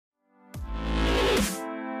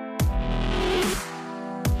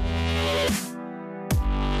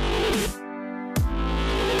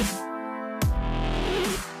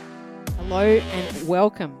Hello and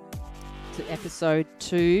welcome to episode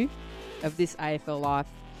 2 of This AFL Life.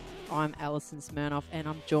 I'm Alison Smirnoff and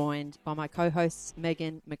I'm joined by my co-hosts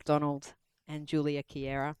Megan McDonald and Julia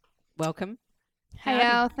Chiera. Welcome. Hey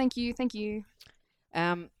Al, thank you.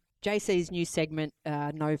 JC's new segment,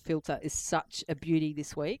 No Filter, is such a beauty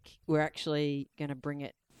this week. We're actually going to bring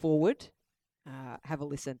it forward. Have a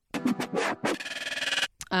listen.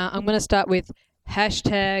 I'm going to start with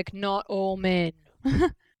hashtag not all men.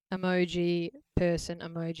 Emoji person,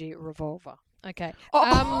 emoji revolver. Okay.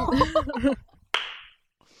 Are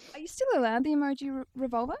you still allowed the emoji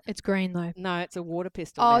revolver? It's green though. No, it's a water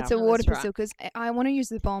pistol. Oh, now. it's a water that's right. pistol because I want to use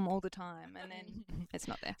the bomb all the time and then it's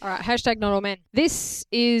not there. All right, hashtag not all men. This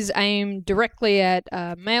is aimed directly at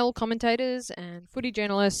male commentators and footy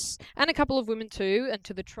journalists and a couple of women too, and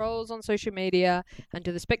to the trolls on social media and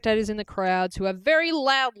to the spectators in the crowds who have very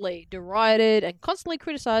loudly derided and constantly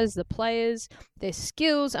criticised the players, their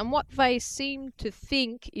skills and what they seem to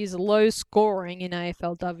think is low scoring in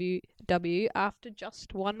AFLW after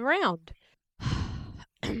just one round. How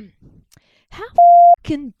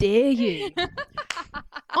f***ing dare you?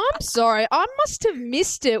 I'm sorry, I must have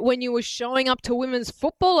missed it when you were showing up to women's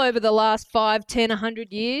football over the last 5, 10,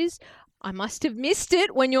 100 years. I must have missed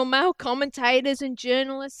it when your male commentators and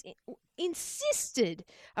journalists insisted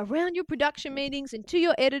around your production meetings and to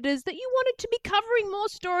your editors that you wanted to be covering more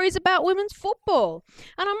stories about women's football.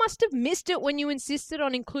 And I must have missed it when you insisted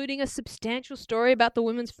on including a substantial story about the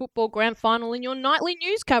women's football grand final in your nightly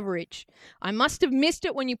news coverage. I must have missed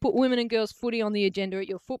it when you put women and girls footy on the agenda at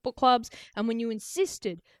your football clubs and when you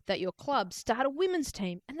insisted that your club start a women's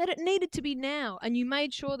team and that it needed to be now, and you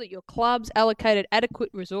made sure that your clubs allocated adequate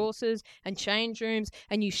resources and change rooms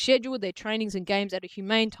and you scheduled their trainings and games at a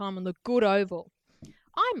humane time on the good oval.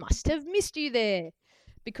 I must have missed you there,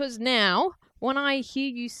 because now when I hear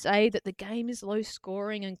you say that the game is low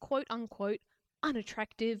scoring and quote unquote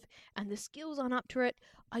unattractive and the skills aren't up to it,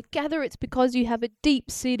 I gather it's because you have a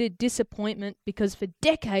deep-seated disappointment because for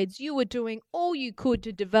decades you were doing all you could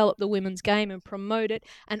to develop the women's game and promote it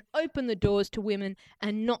and open the doors to women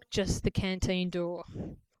and not just the canteen door.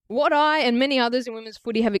 What I and many others in women's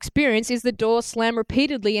footy have experienced is the door slam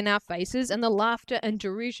repeatedly in our faces and the laughter and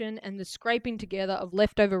derision and the scraping together of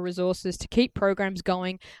leftover resources to keep programs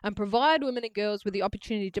going and provide women and girls with the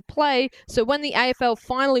opportunity to play, so when the AFL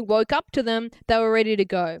finally woke up to them, they were ready to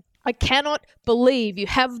go. I cannot believe you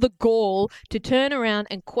have the gall to turn around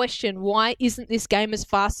and question why isn't this game as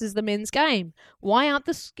fast as the men's game? Why aren't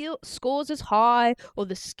the scores as high or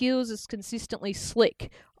the skills as consistently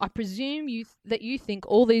slick? I presume that you think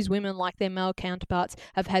all these women, like their male counterparts,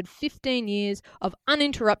 have had 15 years of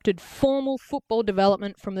uninterrupted formal football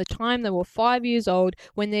development from the time they were 5 years old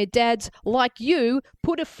when their dads, like you,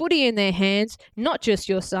 put a footy in their hands, not just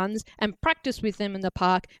your sons, and practiced with them in the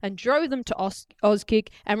park and drove them to Auskick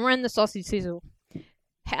and ran the sausage sizzle.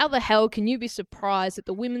 How the hell can you be surprised that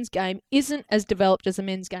the women's game isn't as developed as the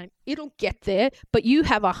men's game? It'll get there, but you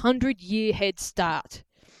have a 100-year head start.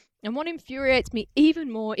 And what infuriates me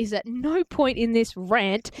even more is at no point in this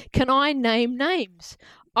rant can I name names.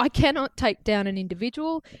 I cannot take down an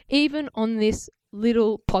individual, even on this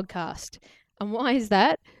little podcast. And why is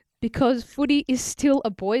that? Because footy is still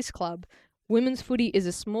a boys' club. Women's footy is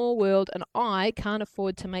a small world and I can't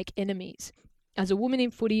afford to make enemies. As a woman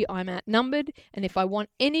in footy, I'm outnumbered, and if I want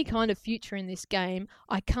any kind of future in this game,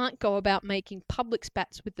 I can't go about making public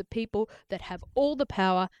spats with the people that have all the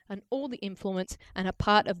power and all the influence and are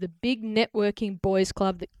part of the big networking boys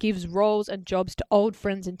club that gives roles and jobs to old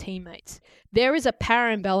friends and teammates. There is a power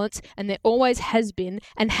imbalance, and there always has been,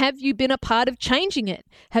 and have you been a part of changing it?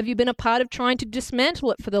 Have you been a part of trying to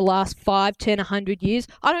dismantle it for the last 5, 10, 100 years?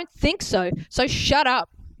 I don't think so, so shut up.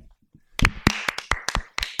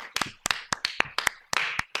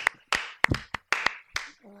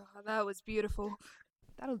 Oh, that was beautiful.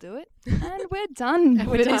 That'll do it. And we're done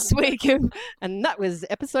for this week. And that was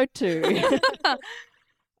episode 2.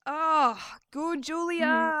 Oh, good,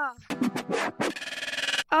 Julia.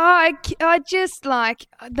 I just like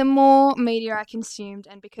the more media I consumed,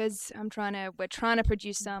 and because we're trying to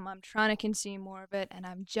produce some, I'm trying to consume more of it, and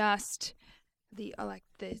I'm just the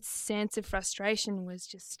sense of frustration was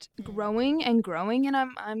just growing and growing, and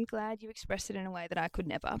I'm glad you expressed it in a way that I could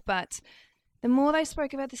never. But the more they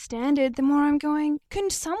spoke about the standard, the more I'm going,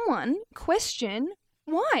 can someone question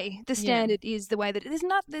why the standard is the way that it is?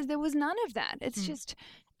 There was none of that. It's just,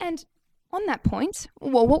 and on that point,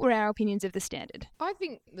 well, what were our opinions of the standard? I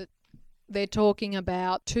think that they're talking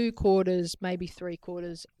about 2 quarters, maybe 3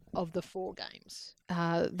 quarters of the 4 games.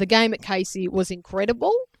 The game at Casey was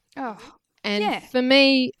incredible. Oh, And Yeah. for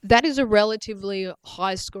me, that is a relatively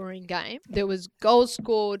high-scoring game. There was goals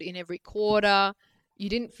scored in every quarter. You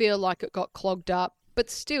didn't feel like it got clogged up. But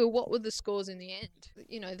still, what were the scores in the end?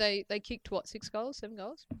 You know, they kicked, what, 6 goals, 7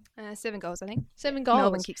 goals? 7 goals, I think. 7 goals.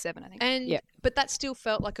 Melbourne kicked 7, I think. And Yeah. But that still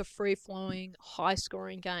felt like a free-flowing,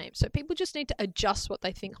 high-scoring game. So people just need to adjust what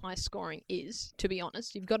they think high-scoring is, to be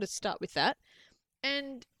honest. You've got to start with that.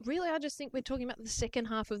 And really, I just think we're talking about the second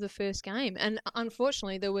half of the first game. And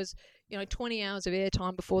unfortunately, there was, 20 hours of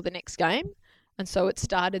airtime before the next game. And so it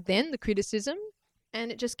started then, the criticism,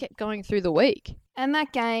 and it just kept going through the week. And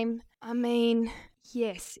that game, I mean,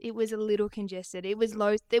 yes, it was a little congested. It was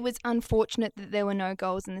low. It was unfortunate that there were no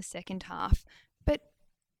goals in the second half. But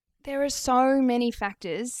there are so many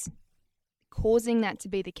factors causing that to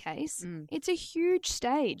be the case. It's a huge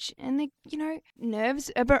stage, and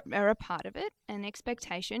nerves are a part of it, and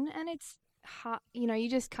expectation, and it's hard. You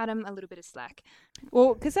just cut them a little bit of slack.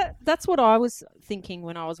 Well, because that's what I was thinking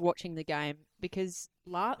when I was watching the game. Because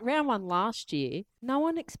round 1 last year, no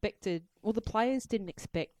one expected, well, the players didn't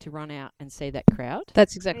expect to run out and see that crowd.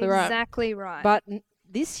 That's exactly right. Exactly right. But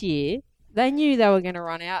this year, they knew they were going to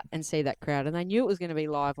run out and see that crowd, and they knew it was going to be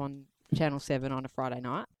live on Channel 7 on a Friday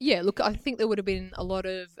night. Yeah, look, I think there would have been a lot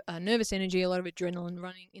of nervous energy, a lot of adrenaline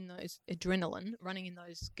running in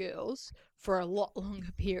those girls for a lot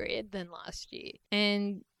longer period than last year.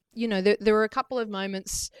 And there were a couple of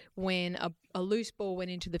moments when a loose ball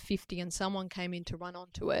went into the 50 and someone came in to run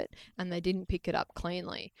onto it and they didn't pick it up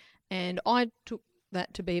cleanly. And I took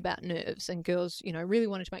that to be about nerves, and girls, really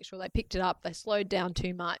wanted to make sure they picked it up. They slowed down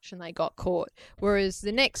too much and they got caught. Whereas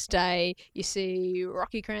the next day, you see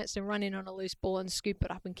Rocky Cranston run in on a loose ball and scoop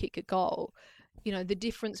it up and kick a goal. The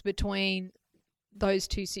difference between those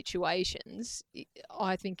two situations,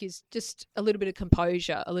 I think, is just a little bit of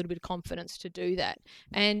composure, a little bit of confidence to do that.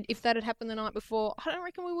 And if that had happened the night before, I don't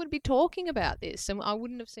reckon we would be talking about this. And I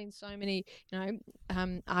wouldn't have seen so many,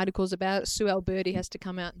 articles about it. Sue Alberti has to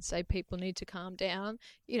come out and say people need to calm down.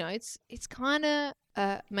 It's kind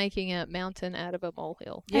of making a mountain out of a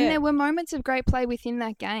molehill. And there were moments of great play within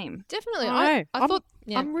that game. Definitely. I thought,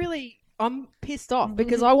 yeah. I'm pissed off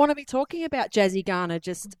because I want to be talking about Jazzy Garner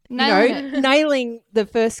just, Nailing nailing the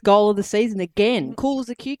first goal of the season again. Cool as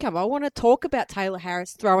a cucumber. I want to talk about Taylor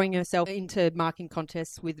Harris throwing herself into marking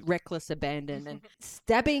contests with reckless abandon and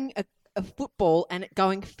stabbing a football and it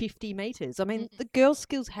going 50 metres. I mean, the girls'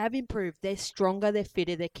 skills have improved. They're stronger, they're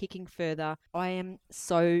fitter, they're kicking further. I am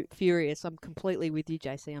so furious. I'm completely with you,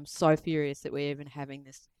 JC. I'm so furious that we're even having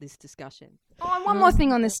this discussion. Oh, and one more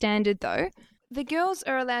thing on the standard, though. The girls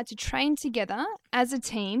are allowed to train together as a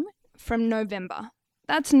team from November.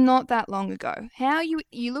 That's not that long ago. How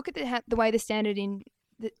you look at the way the standard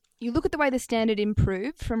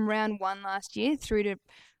improved from round 1 last year through to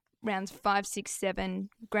rounds 5, 6, 7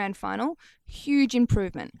 grand final, huge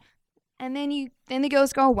improvement. And then the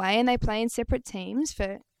girls go away and they play in separate teams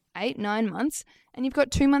for 8, 9 months, and you've got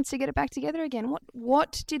 2 months to get it back together again.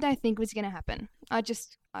 What did they think was going to happen? I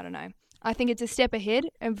don't know. I think it's a step ahead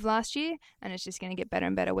of last year, and it's just going to get better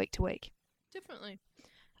and better week to week. Definitely.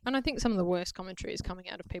 And I think some of the worst commentary is coming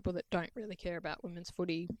out of people that don't really care about women's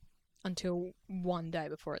footy until one day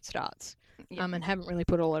before it starts, and haven't really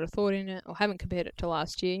put a lot of thought in it or haven't compared it to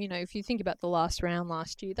last year. If you think about the last round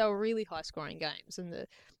last year, they were really high-scoring games, and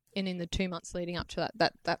in the 2 months leading up to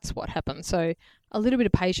that's what happened. So a little bit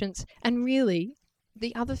of patience, and really,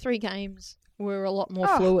 the other 3 games were a lot more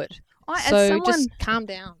fluid. Just calm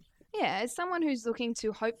down. Yeah, as someone who's looking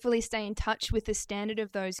to hopefully stay in touch with the standard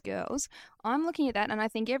of those girls, I'm looking at that, and I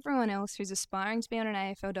think everyone else who's aspiring to be on an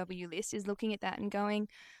AFLW list is looking at that and going,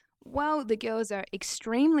 well, the girls are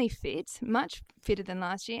extremely fit, much fitter than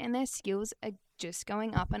last year, and their skills are just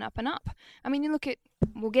going up and up and up. I mean, you look at,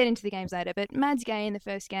 we'll get into the games later, but Mads Gay in the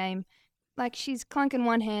first game, like, she's clunking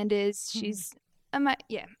one-handers, she's,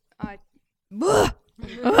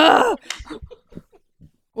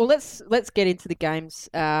 Well, let's get into the games.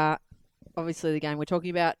 Obviously, the game we're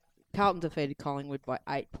talking about, Carlton defeated Collingwood by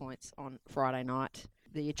 8 points on Friday night.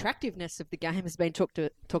 The attractiveness of the game has been talked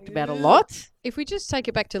about a lot. If we just take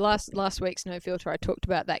it back to last week's No Filter, I talked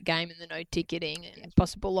about that game and the no ticketing and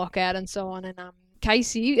possible lockout and so on. And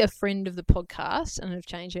Casey, a friend of the podcast and of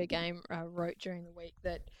Change Her Game, wrote during the week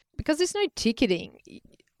that because there's no ticketing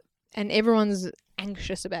and everyone's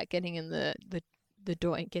anxious about getting in the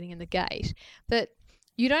door and getting in the gate, that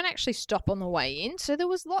you don't actually stop on the way in. So there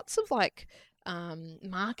was lots of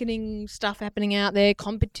marketing stuff happening out there,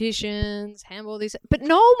 competitions, handball, this, but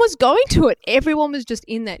no one was going to it. Everyone was just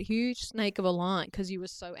in that huge snake of a line because you were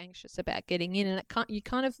so anxious about getting in, and you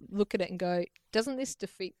kind of look at it and go, doesn't this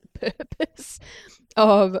defeat the purpose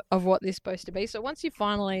of what this is supposed to be? So once you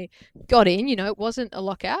finally got in, it wasn't a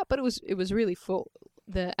lockout, but it was really full.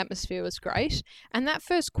 The atmosphere was great, and that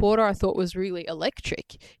first quarter I thought was really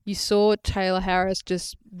electric. You saw Taylor Harris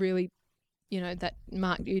just really, that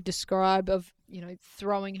mark you describe of,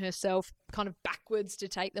 throwing herself kind of backwards to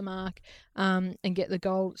take the mark and get the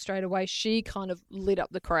goal straight away. She kind of lit up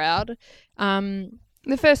the crowd.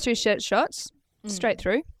 The first two shots, straight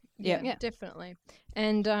through. Yeah, definitely.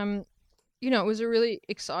 And, it was a really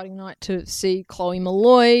exciting night to see Chloe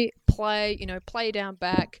Malloy play down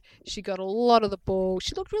back. She got a lot of the ball.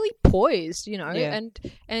 She looked really poised,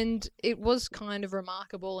 and it was kind of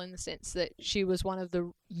remarkable in the sense that she was one of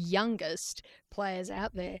the youngest players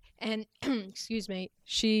out there. And, excuse me,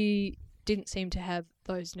 she didn't seem to have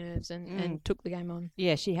those nerves and took the game on.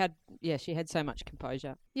 Yeah, she had so much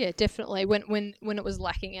composure. Yeah, definitely. When it was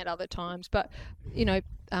lacking at other times, but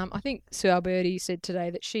I think Sue Alberti said today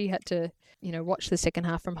that she had to watch the second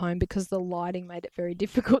half from home because the lighting made it very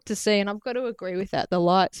difficult to see, and I've got to agree with that. The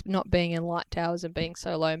lights not being in light towers and being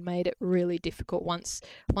so low made it really difficult once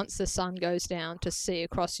the sun goes down to see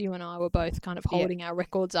across. You and I were both kind of holding our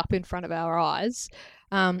records up in front of our eyes.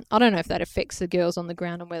 I don't know if that affects the girls on the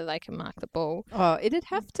ground and whether they can mark the ball. Oh, it'd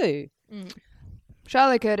have to.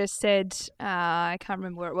 Charlotte Curtis said, I can't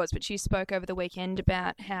remember where it was, but she spoke over the weekend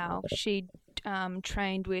about how she'd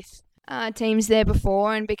trained with teams there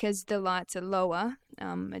before, and because the lights are lower,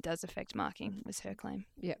 it does affect marking, was her claim.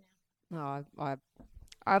 Yeah. No,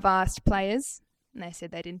 I've asked players, and they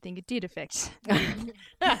said they didn't think it did affect.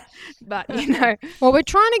 But, Well, we're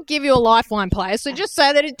trying to give you a lifeline, player, so just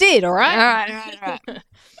say that it did, all right? All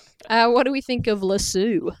right. What do we think of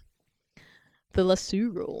Lasue? The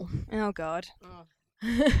Lasue rule. Oh, God.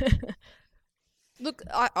 Look,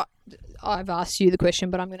 I've asked you the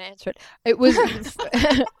question, but I'm going to answer it. It was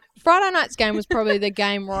Friday night's game was probably the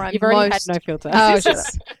game where I'm You've already had no filter. Oh, shut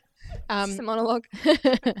up. It's a monologue.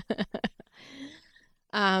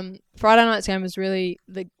 Friday night's game was really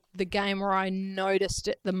the game where I noticed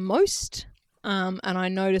it the most, and I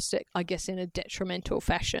noticed it, I guess, in a detrimental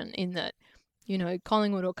fashion in that,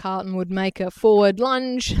 Collingwood or Carlton would make a forward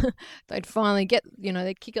lunge. They'd finally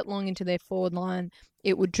they'd kick it long into their forward line.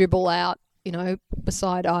 It would dribble out,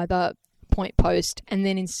 beside either point post, and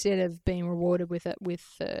then instead of being rewarded with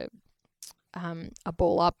a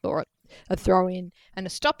ball up or a throw in and a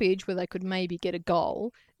stoppage where they could maybe get a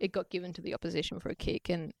goal, it got given to the opposition for a kick,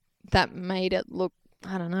 and that made it look,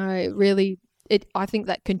 I don't know, I think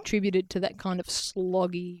that contributed to that kind of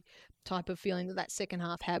sloggy type of feeling that second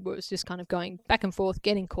half had, where it was just kind of going back and forth,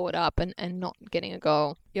 getting caught up and not getting a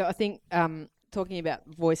goal. Yeah, I think talking about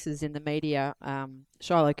voices in the media,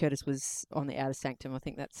 Shiloh Curtis was on the Outer Sanctum. I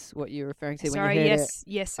think that's what you're referring to when you heard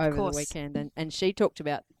yes, over of course. the weekend. And she talked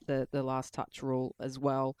about the last touch rule as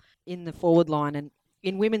well in the forward line. And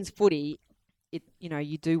in women's footy,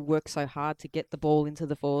 you do work so hard to get the ball into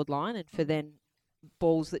the forward line, and for then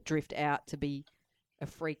balls that drift out to be a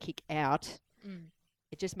free kick out,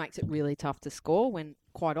 it just makes it really tough to score, when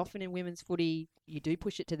quite often in women's footy you do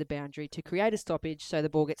push it to the boundary to create a stoppage, so the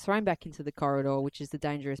ball gets thrown back into the corridor, which is the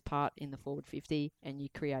dangerous part in the forward 50, and you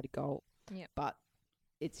create a goal. Yeah. But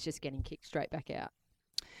it's just getting kicked straight back out.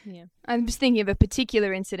 Yeah. I'm just thinking of a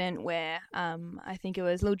particular incident where I think it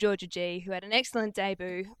was Lil Georgia G, who had an excellent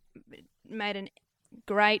debut, made a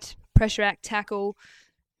great pressure act tackle,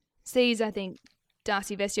 sees, I think,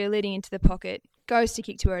 Darcy Vestio leading into the pocket, goes to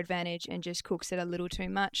kick to her advantage and just cooks it a little too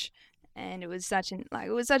much. And it was such an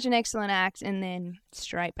excellent act, and then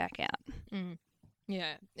straight back out.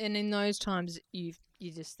 Yeah, and in those times you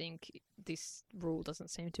just think this rule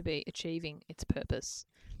doesn't seem to be achieving its purpose,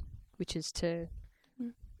 which is to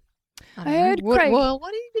I heard Craig. Well,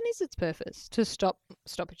 what even is its purpose? To stop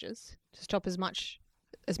stoppages, to stop as much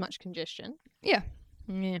congestion. Yeah.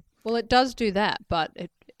 Yeah. Well, it does do that, but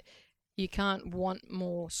you can't want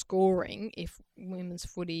more scoring if women's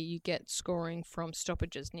footy you get scoring from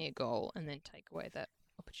stoppages near goal and then take away that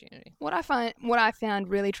opportunity. What I found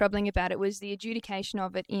really troubling about it was the adjudication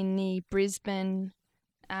of it in the Brisbane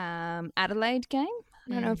Adelaide game.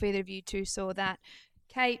 I don't know if either of you two saw that.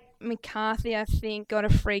 Kate McCarthy, I think, got a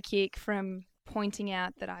free kick from pointing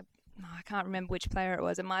out that I can't remember which player it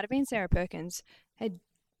was. It might have been Sarah Perkins, had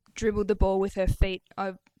dribbled the ball with her feet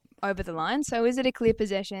over the line. So is it a clear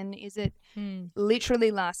possession? Is it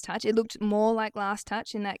literally last touch? It looked more like last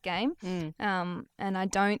touch in that game. And I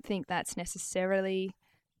don't think that's necessarily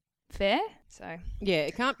fair. So yeah,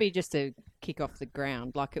 it can't be just a kick off the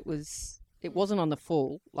ground. Like it wasn't on the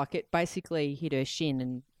full. Like it basically hit her shin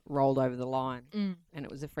and rolled over the line, and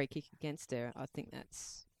it was a free kick against her. I think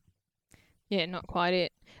that's not quite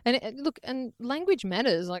it. And look, and language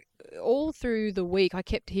matters. Like all through the week, I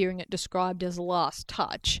kept hearing it described as last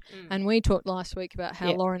touch, and we talked last week about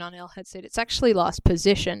how Lauren Arnell had said it's actually last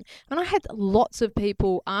possession. And I had lots of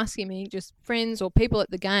people asking me, just friends or people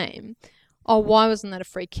at the game, oh, why wasn't that a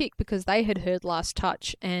free kick? Because they had heard last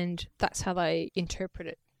touch, and that's how they interpret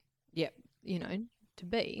it. Yep. You know, to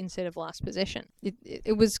be instead of last possession.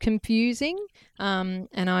 It was confusing, and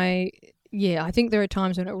I think there are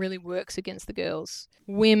times when it really works against the girls.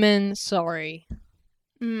 Women, sorry.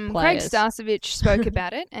 Craig Starcevich spoke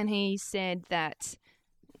about it, and he said that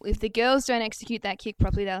if the girls don't execute that kick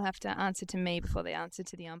properly, they'll have to answer to me before they answer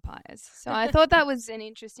to the umpires. So I thought that was an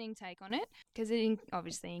interesting take on it, because it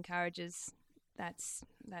obviously encourages that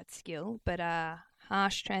skill, but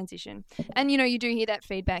harsh transition. And, you do hear that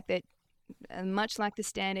feedback that much like the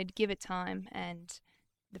standard, give it time and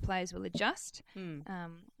the players will adjust and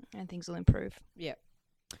things will improve. Yeah.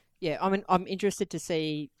 Yeah, I mean, I'm interested to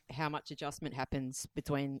see how much adjustment happens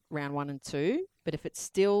between round 1 and 2, but if it's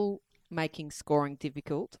still making scoring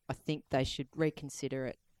difficult, I think they should reconsider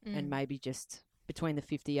it and maybe just between the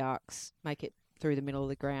 50 arcs, make it through the middle of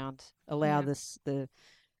the ground, allow the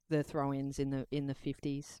throw-ins in the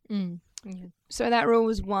 50s. Yeah. So that rule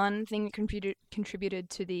was one thing that contributed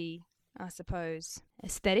to the, I suppose,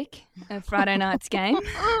 aesthetic of Friday night's game.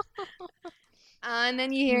 And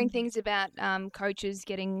then you're hearing things about coaches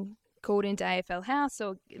getting called into AFL House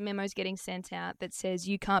or memos getting sent out that says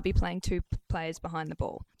you can't be playing 2 players behind the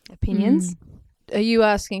ball. Opinions? Are you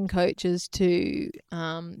asking coaches to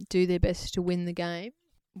do their best to win the game?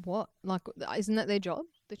 What? Like, isn't that their job?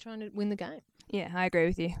 They're trying to win the game. Yeah, I agree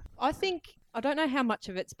with you. I don't know how much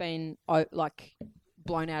of it's been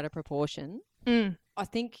blown out of proportion. I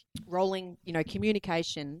think rolling,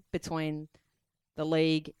 communication between the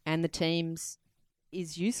league and the teams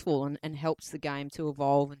is useful and helps the game to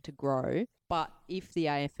evolve and to grow. But if the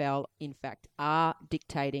AFL, in fact, are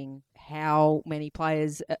dictating how many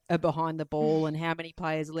players are behind the ball and how many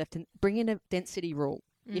players are left, and bring in a density rule.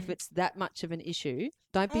 If it's that much of an issue,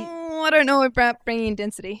 don't be... I don't know about bringing in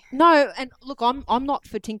density. No, and look, I'm not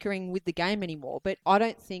for tinkering with the game anymore, but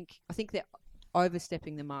I think they're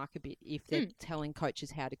overstepping the mark a bit if they're telling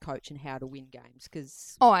coaches how to coach and how to win games.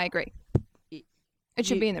 Because I agree. It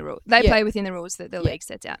should be in the rules. They play within the rules that the league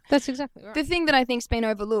sets out. That's exactly right. The thing that I think's been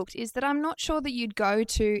overlooked is that I'm not sure that you'd go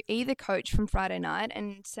to either coach from Friday night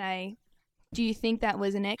and say, do you think that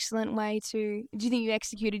was an excellent way do you think you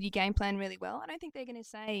executed your game plan really well? I don't think they're going to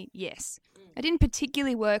say yes. It didn't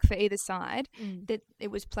particularly work for either side, that it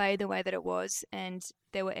was played the way that it was and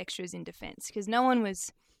there were extras in defence, because no one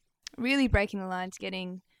was really breaking the lines,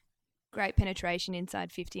 getting great penetration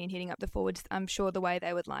inside 50 and hitting up the forwards, I'm sure, the way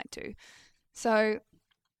they would like to. So,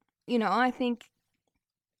 I think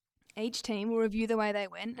each team will review the way they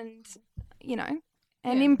went and,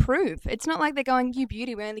 improve. It's not like they're going, you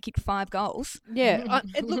beauty, we only kicked 5 goals. Yeah.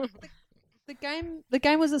 Look, the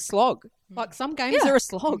game was a slog. Like, some games are a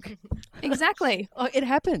slog. Exactly. It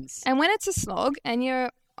happens. And when it's a slog and you're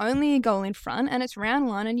only a goal in front and it's round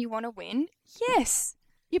 1 and you want to win, yes.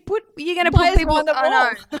 You're going to put people on the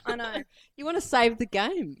ball. I know. You want to save the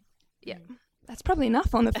game. Yeah. That's probably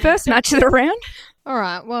enough on the first match of the round. All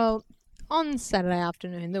right. Well, on Saturday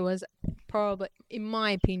afternoon, there was probably, in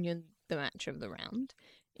my opinion, the match of the round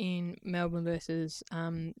in Melbourne versus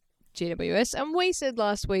GWS. And we said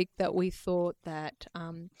last week that we thought that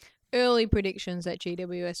early predictions that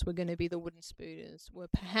GWS were going to be the wooden spooners were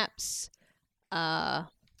perhaps... Are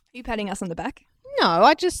you patting us on the back? No,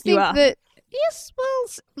 I just think that... Yes, well,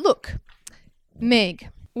 look, Meg...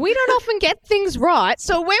 We don't often get things right,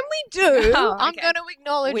 so when we do, I'm going to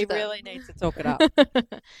acknowledge we them. We really need to talk it up.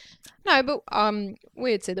 No, but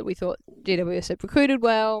we had said that we thought GWS had recruited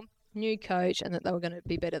well, new coach, and that they were going to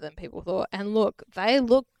be better than people thought. And look, they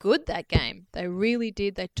looked good that game. They really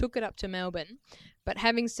did. They took it up to Melbourne. But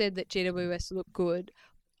having said that GWS looked good,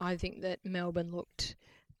 I think that Melbourne looked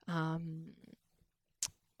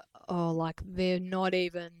like they're not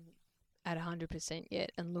even at 100%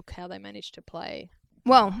 yet. And look how they managed to play.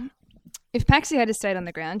 Well, if Paxi had stayed on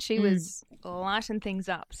the ground, she was lighting things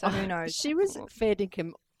up. So who knows? She was fair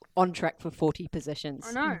dinkum on track for 40 possessions.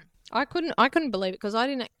 I know. I couldn't believe it because I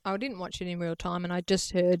didn't watch it in real time, and I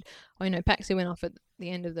just heard, Paxi went off at the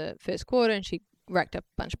end of the first quarter and she racked up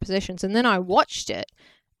a bunch of possessions, and then I watched it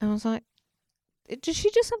and I was like, Does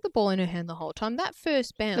she just have the ball in her hand the whole time? That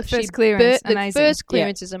first bounce, The first clearance, the amazing. first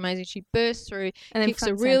clearance is amazing. She bursts through, And then kicks a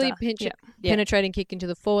front really centre. penetrating kick into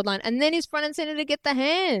the forward line, and then is front and center to get the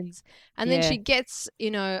hands, and then Yeah. she gets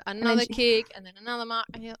another she- kick, and then another mark,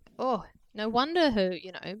 and you're like, oh, no wonder her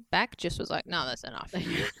back just was like, no, that's enough.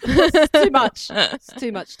 It's too much. It's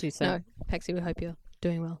too much too soon. No, Paxi, we hope you're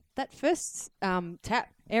doing well. That first tap,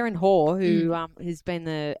 Erin Hoare, who has been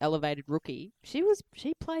the elevated rookie, she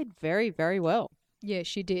played very, very well. Yeah,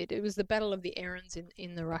 she did. It was the battle of the errands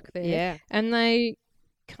in the ruck there. Yeah. And they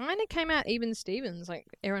kind of came out even Stevens. Like,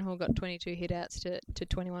 Erin Hall got 22 hit-outs to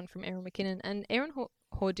 21 from Erin McKinnon. And Erin Hall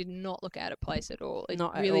did not look out of place at all. It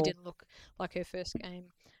Not at really all. didn't look like her first game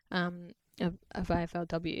of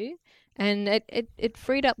AFLW. And it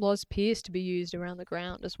freed up Loz Pierce to be used around the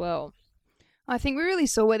ground as well. I think we really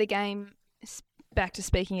saw where the game, back to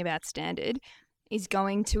speaking about standard, is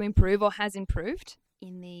going to improve or has improved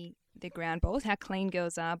in the ground balls, how clean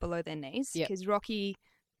girls are below their knees. Yep. Because Rocky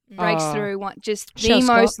breaks Oh. through just Shell the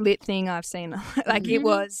Scott. most lit thing I've seen. Like, it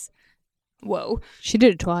was, whoa. She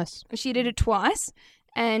did it twice. She did it twice.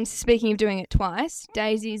 And speaking of doing it twice,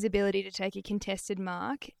 Daisy's ability to take a contested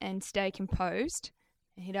mark and stay composed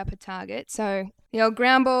and hit up a target. So the old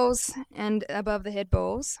ground balls and above the head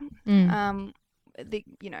balls, once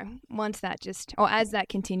that as that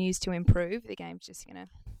continues to improve, the game's just going to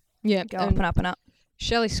Yeah. go up and up and up.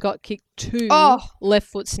 Shelley Scott kicked 2 Oh. left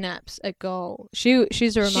foot snaps at goal.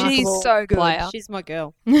 She's a remarkable She's so good. player. She's my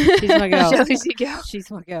girl. She's my girl. Shelley's your girl. She's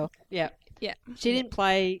my girl. Yeah. Yeah. She didn't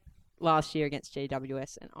play last year against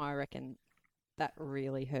GWS, and I reckon that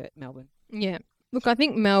really hurt Melbourne. Yeah. Look, I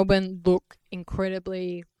think Melbourne look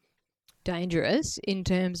incredibly dangerous in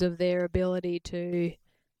terms of their ability to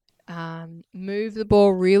move the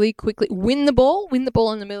ball really quickly, win the ball in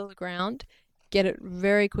the middle of the ground, get it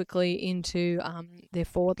very quickly into their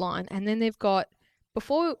forward line. And then they've got,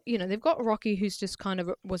 they've got Rocky, who's just kind of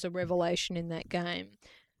was a revelation in that game.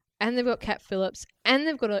 And they've got Kat Phillips, and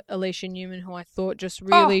they've got Alicia Newman, who I thought just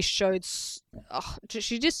really showed.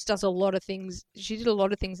 She just does a lot of things. She did a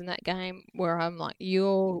lot of things in that game where I'm like,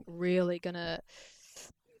 you're really gonna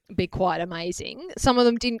be quite amazing. Some of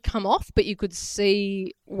them didn't come off, but you could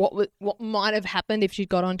see what might have happened if she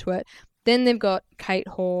got onto it. Then they've got Kate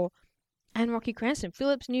Hoare and Rocky Cranston,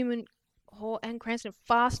 Phillips, Newman, Hoare, and Cranston,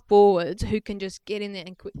 fast forwards who can just get in there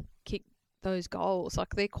and kick those goals.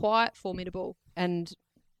 Like, they're quite formidable. And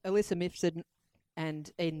Alyssa Mifsud and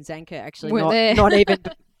Eden Zanker actually Weren't there. not even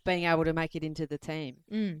being able to make it into the team.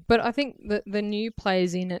 But I think the new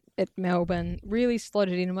players in at Melbourne really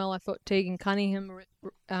slotted in well. I thought Tegan Cunningham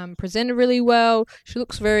presented really well. She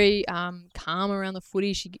looks very calm around the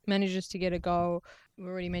footy. She manages to get a goal. We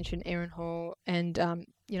already mentioned Erin Hall and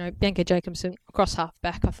Bianca Jacobson across half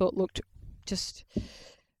back. I thought looked just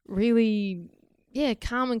really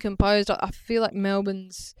calm and composed. I feel like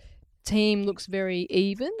Melbourne's team looks very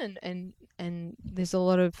even and there's a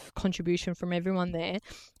lot of contribution from everyone there.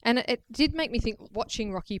 And it did make me think,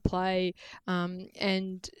 watching Rocky play,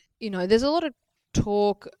 and, there's a lot of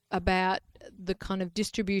talk about the kind of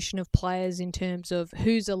distribution of players in terms of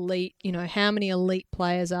who's elite, how many elite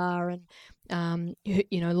players are, and,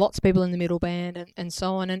 lots of people in the middle band and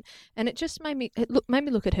so on. And it just made me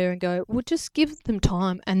look at her and go, well, just give them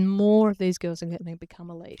time and more of these girls are going to become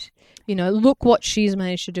elite. Look what she's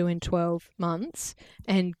managed to do in 12 months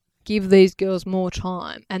and give these girls more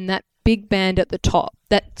time. And that big band at the top,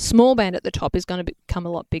 that small band at the top is going to become a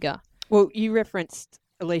lot bigger. Well, you referenced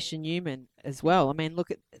Alicia Newman as well. I mean,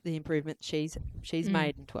 look at the improvement she's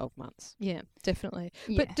made in 12 months. Yeah, definitely.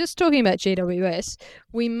 Yeah. But just talking about GWS,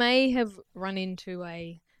 we may have run into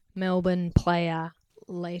a Melbourne player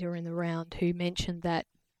later in the round who mentioned that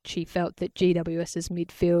she felt that GWS's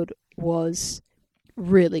midfield was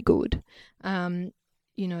really good.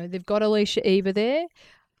 They've got Alicia Eva there,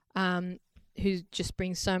 who just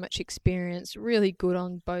brings so much experience, really good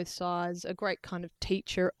on both sides, a great kind of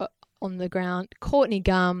teacher on the ground. Courtney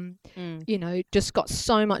Gum, just got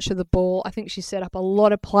so much of the ball. I think she set up a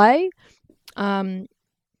lot of play.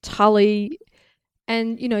 Tully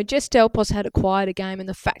and, Jess Delpos had a quieter game, and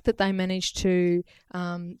the fact that they managed to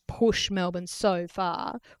push Melbourne so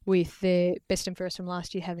far with their best and fairest from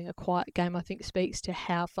last year having a quiet game, I think speaks to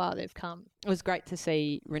how far they've come. It was great to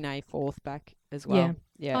see Renee Forth back as well.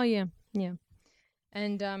 Yeah. Oh, yeah.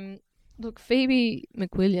 And, look, Phoebe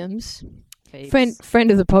McWilliams, Phoebes.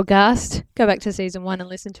 friend of the podcast, go back to season 1 and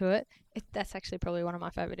listen to it. That's actually probably one of my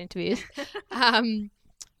favourite interviews.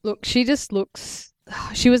 Look, she just looks...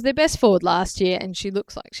 She was their best forward last year, and she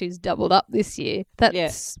looks like she's doubled up this year.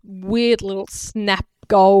 That's weird little snap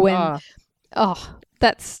goal when...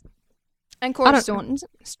 that's... And Cora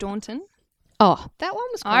Staunton. Oh, that one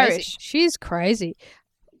was crazy. Irish. She's crazy.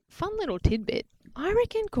 Fun little tidbit. I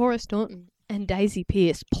reckon Cora Staunton and Daisy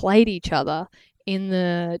Pearce played each other in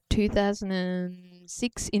the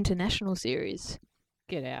 2006 International Series.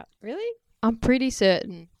 Get out. Really? I'm pretty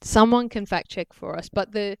certain. Someone can fact check for us, but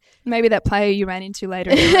Maybe that player you ran into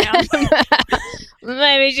later in the round.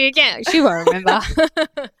 maybe she can. She won't remember.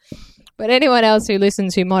 But anyone else who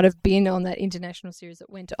listens who might have been on that international series that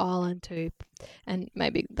went to Ireland too, and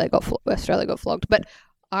maybe they got Australia got flogged, but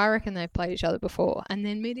I reckon they've played each other before and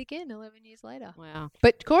then meet again 11 years later. Wow.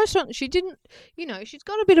 But Cora Staunton, she didn't, she's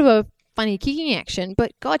got a bit of a funny kicking action,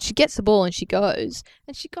 but God, she gets the ball and she goes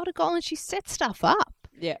and she got a goal and she sets stuff up.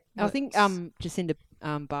 Yeah. I think Jacinda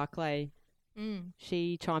Barclay,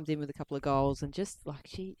 she chimes in with a couple of goals and just like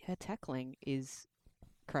her tackling is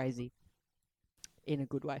crazy in a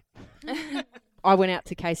good way. I went out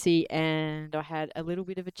to Casey and I had a little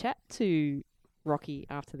bit of a chat to Rocky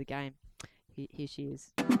after the game. Here she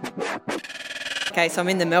is. Okay, so I'm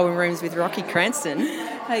in the Melbourne rooms with Rocky Cranston.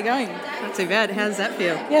 How you going? Not too bad. How does that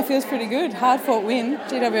feel? Yeah, it feels pretty good. Hard-fought win.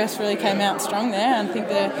 GWS really came out strong there and I think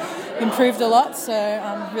they improved a lot,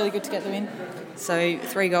 so really good to get the win. So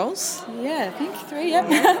 3 goals? Yeah, I think 3,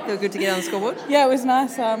 yep. Feel good to get on the scoreboard? Yeah, it was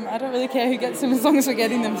nice. I don't really care who gets them as long as we're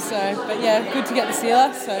getting them. But yeah, good to get the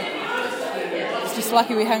sealer, so it's just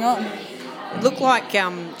lucky we hang on. It looked like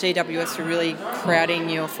GWS were really crowding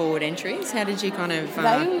your forward entries. How did you kind of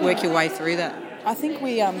work your way through that? I think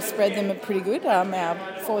we spread them pretty good. Our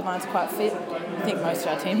forward line's quite fit. I think most of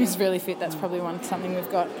our team is really fit. That's probably something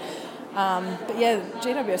we've got. But yeah,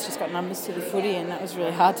 GWS just got numbers to the footy and that was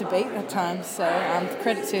really hard to beat at times. So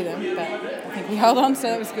credit to them, but I think we held on, so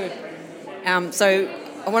that was good. So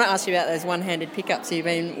I want to ask you about those one-handed pickups. You've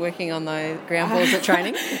been working on those ground balls at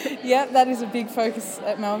training. Yeah, that is a big focus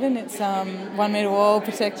at Melbourne. It's 1 metre wall,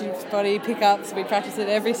 protective body, pickups. We practice it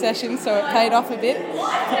every session, so it paid off a bit.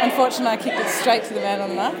 Unfortunately, I kicked it straight to the man on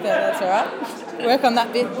the mark, but that's all right. Work on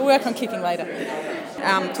that bit. We'll work on kicking later.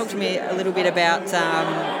 Talk to me a little bit about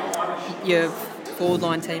your forward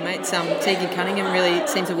line teammates. Tegan Cunningham really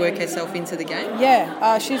seems to work herself into the game.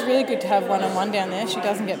 Yeah, she's really good to have one-on-one down there. She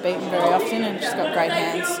doesn't get beaten very often and she's got great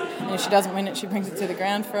hands. And if she doesn't win it, she brings it to the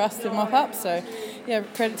ground for us to mop up. So, yeah,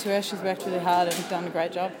 credit to her. She's worked really hard and done a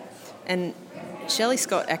great job. And Shelley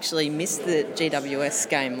Scott actually missed the GWS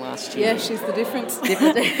game last year. Yeah, she's the difference.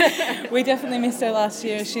 We definitely missed her last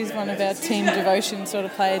year. She's one of our team devotion sort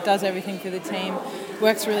of player, does everything for the team,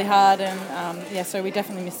 works really hard, and so we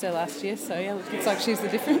definitely missed her last year. So yeah, it looks like she's the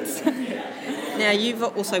difference. Now you've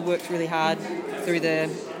also worked really hard through the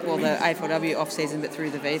AFLW off season, but through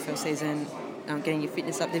the VFL season, getting your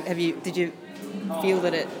fitness up. Did you feel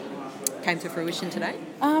that it came to fruition today?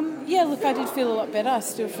 Yeah, look, I did feel a lot better. I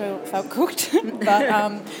still felt cooked, but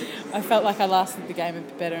I felt like I lasted the game a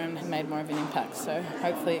bit better and made more of an impact. So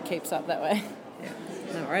hopefully it keeps up that way. Yeah.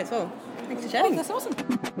 No worries. Well, thanks for chatting. Oh, that's awesome.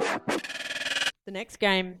 The next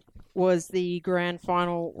game was the grand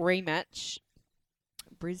final rematch.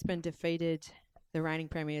 Brisbane defeated the reigning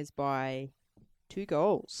premiers by 2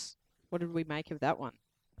 goals. What did we make of that one?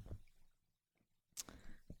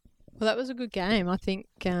 Well, that was a good game. I think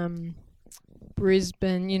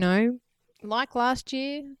Brisbane, like last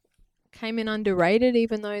year, came in underrated,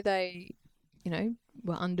 even though they,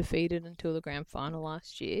 were undefeated until the grand final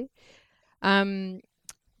last year.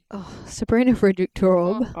 Sabrina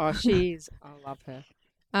Frederick-Torb. Oh, she's... I love her.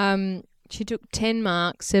 She took 10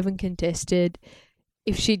 marks, 7 contested.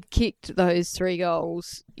 If she'd kicked those 3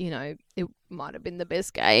 goals, it might have been the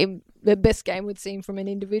best game we'd seen from an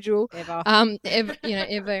individual ever. Ever in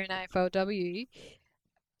AFLW.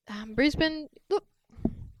 Brisbane, look,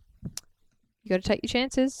 you got to take your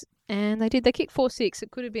chances, and they did. They kicked 4-6.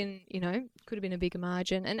 It could have been, a bigger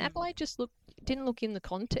margin. And Adelaide just didn't look in the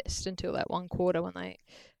contest until that one quarter when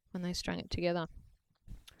they strung it together.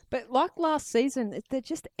 But like last season, they're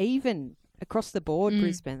just even across the board.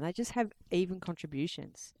 Brisbane, they just have even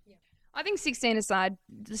contributions. Yeah. I think 16-a-side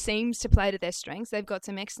seems to play to their strengths. They've got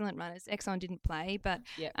some excellent runners. Exxon didn't play, but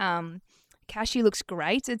Cashy looks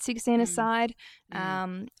great at 16-a-side.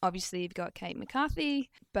 Obviously, you've got Kate McCarthy,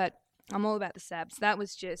 but I'm all about the Sabs. That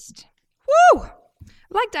was just, woo!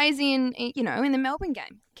 Like Daisy in the Melbourne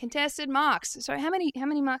game. Contested marks. So how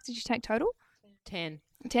many marks did you take total? 10.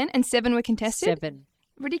 10, and 7 were contested? 7.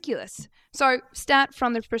 Ridiculous. So, stat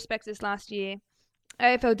from the prospectus last year,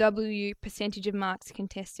 AFLW percentage of marks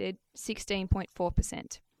contested,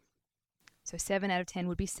 16.4%. So 7 out of 10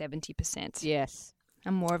 would be 70%. Yes.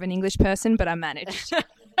 I'm more of an English person, but I managed.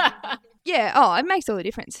 Yeah, it makes all the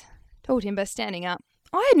difference. Tall Timber standing up.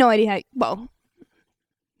 I had no idea they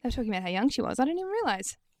were talking about how young she was. I didn't even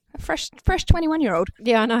realise. A fresh 21-year-old.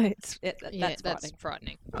 Yeah, I know. That's that's frightening.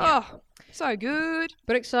 frightening. Oh, so good.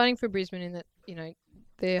 But exciting for Brisbane in that,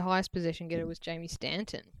 their highest possession getter was Jamie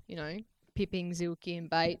Stanton, pipping Zilke and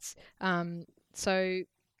Bates. So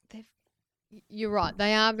you're right.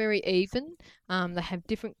 They are very even. They have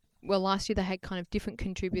different. Well, last year they had kind of different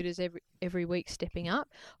contributors every week stepping up.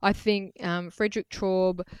 I think Frederick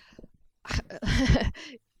Traub.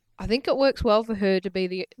 I think it works well for her to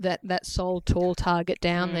be that sole tall target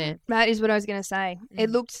down there. That is what I was going to say.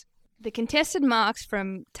 It looked the contested marks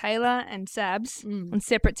from Taylor and Sabs on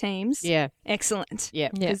separate teams. Yeah. Excellent. Yeah.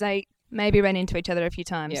 Because they maybe ran into each other a few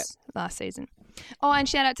times last season. Oh, and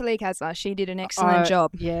shout out to Lee Kasler. She did an excellent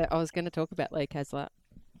job. Yeah, I was going to talk about Lee Kasler.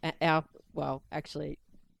 Actually,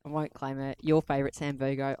 I won't claim it. Your favourite Sam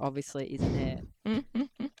Virgo obviously isn't there.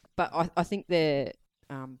 But I think their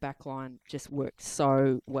backline just worked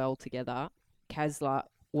so well together. Kasler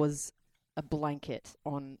was a blanket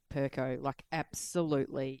on Perko, like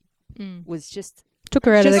absolutely was just Took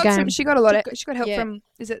her out of the game. She got a lot. She got help from.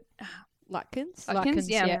 Is it Lutkins? Lutkins?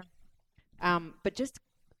 Yeah. But just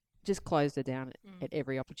closed her down at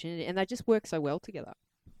every opportunity, and they just work so well together.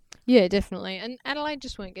 Yeah, definitely. And Adelaide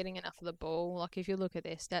just weren't getting enough of the ball. Like if you look at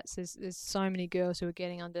their stats, there's so many girls who are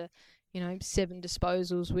getting under, 7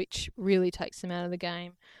 disposals, which really takes them out of the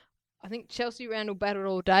game. I think Chelsea Randall battled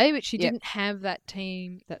all day, but she didn't have that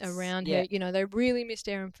team around her. They really missed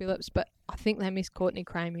Erin Phillips, but I think they missed Courtney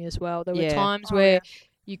Cramey as well. There were times where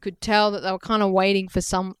you could tell that they were kind of waiting for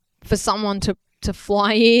someone to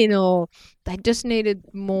fly in, or they just needed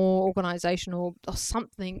more organisation or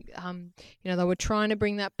something. They were trying to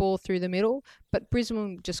bring that ball through the middle, but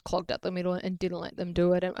Brisbane just clogged up the middle and didn't let them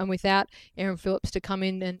do it. And without Erin Phillips to come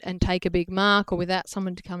in and take a big mark, or without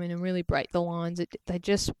someone to come in and really break the lines, they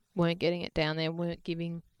just weren't getting it down there, weren't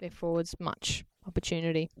giving their forwards much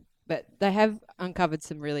opportunity. But they have uncovered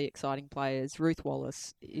some really exciting players. Ruth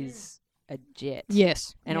Wallace is a jet.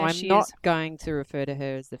 Yes. And Yeah, I'm she not is. going to refer to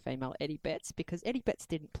her as the female Eddie Betts, because Eddie Betts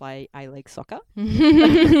didn't play A-League soccer.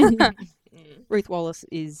 Ruth Wallace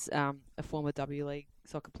is a former W League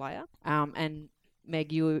soccer player. And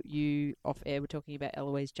Meg, you off air were talking about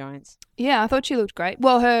Eloise Jones. Yeah, I thought she looked great.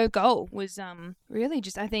 Well, her goal was really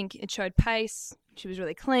just, I think it showed pace. She was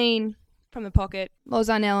really clean from the pocket. Loz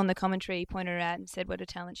Arnell on the commentary pointed her out and said what a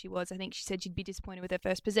talent she was. I think she said she'd be disappointed with her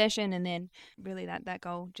first possession, and then really that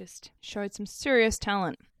goal just showed some serious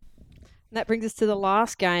talent. And that brings us to the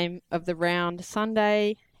last game of the round,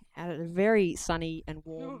 Sunday, at a very sunny and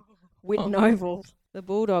warm Whitten Oval. The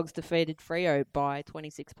Bulldogs defeated Freo by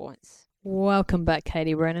 26 points. Welcome back,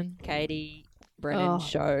 Katie Brennan. Katie Brennan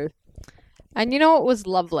show. And you know what was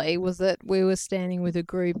lovely was that we were standing with a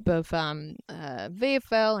group of VFL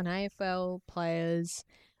and AFL players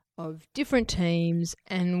of different teams,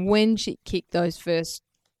 and when she kicked those first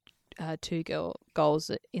two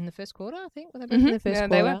goals in the first quarter, I think, were they both in the first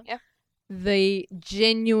quarter? They were, yeah. The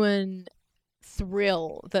genuine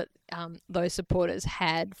thrill that those supporters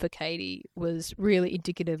had for Katie was really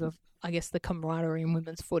indicative of, I guess, the camaraderie in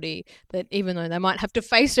women's footy, that even though they might have to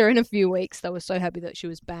face her in a few weeks, they were so happy that she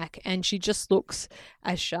was back, and she just looks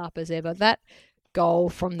as sharp as ever. That goal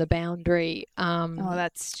from the boundary.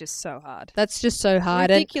 That's just so hard. That's just so hard.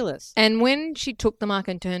 Ridiculous. And when she took the mark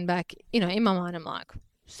and turned back, in my mind, I'm like,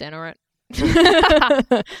 center it.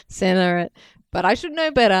 Center it. But I should know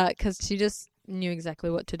better, because she just knew exactly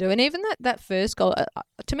what to do. And even that first goal,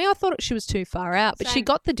 to me, I thought she was too far out, but she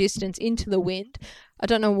got the distance into the wind. I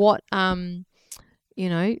don't know what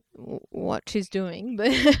what she's doing,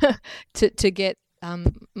 but to get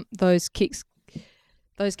those kicks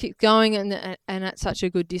going and at such a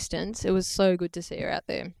good distance, it was so good to see her out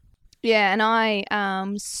there. Yeah, and I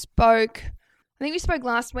think we spoke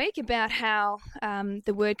last week about how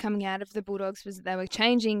the word coming out of the Bulldogs was that they were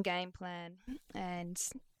changing game plan, and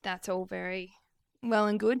that's all very well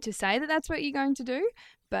and good to say that that's what you're going to do,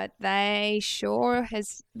 but they sure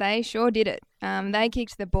did it. They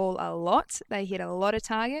kicked the ball a lot. They hit a lot of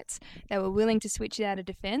targets. They were willing to switch it out of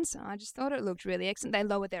defence. I just thought it looked really excellent. They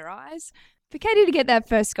lowered their eyes. For Katie to get that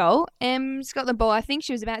first goal, Em's got the ball. I think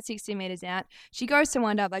she was about 60 metres out. She goes to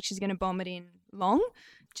wind up like she's going to bomb it in long.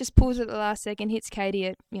 Just pulls it at the last second, hits Katie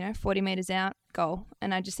at 40 metres out, goal.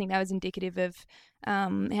 And I just think that was indicative of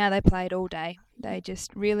how they played all day. They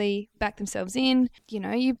just really backed themselves in.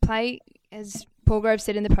 You play, as Paul Grove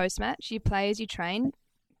said in the post-match, you play as you train.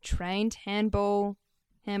 Trained handball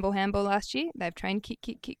last year. They've trained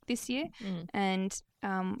kick this year. And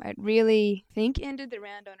I really think ended the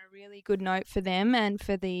round on a really good note for them and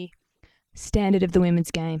for the standard of the women's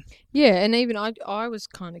game. Yeah, and even I was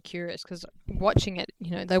kind of curious, because watching it,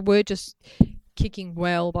 they were just kicking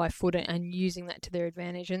well by foot and using that to their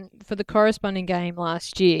advantage. And for the corresponding game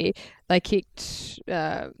last year, they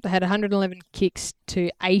had 111 kicks to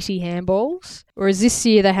 80 handballs, whereas this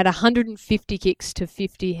year they had 150 kicks to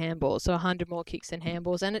 50 handballs, so 100 more kicks than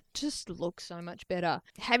handballs, and it just looks so much better.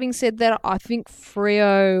 Having said that, I think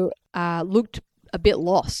Freo looked a bit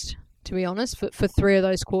lost, to be honest. For 3 of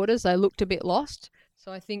those quarters, they looked a bit lost.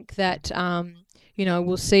 So I think that,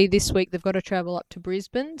 we'll see this week. They've got to travel up to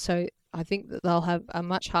Brisbane, so I think that they'll have a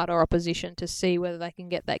much harder opposition to see whether they can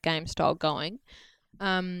get that game style going.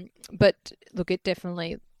 But look, it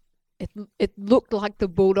definitely it looked like the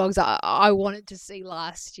Bulldogs I wanted to see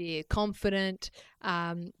last year. Confident,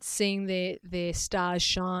 seeing their stars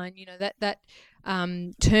shine. That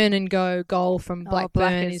turn and go goal from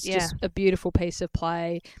Blackburn is just a beautiful piece of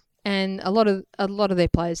play. And a lot of their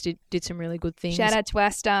players did some really good things. Shout out to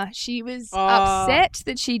Asta. She was upset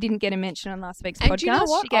that she didn't get a mention on last week's podcast. Do you know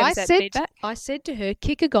what? She gave us that feedback. I said to her,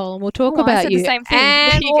 kick a goal and we'll talk about you. I said the same thing.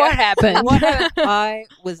 And what happened? I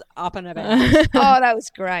was up and about. That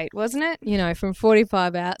was great, wasn't it? From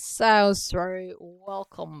 45 out, sails through,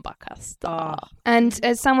 welcome back, Asta. And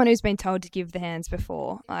as someone who's been told to give the hands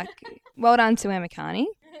before, well done to Emma Carney,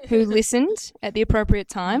 who listened at the appropriate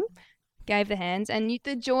time. Gave the hands, and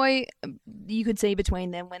the joy you could see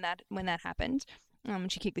between them when that happened. When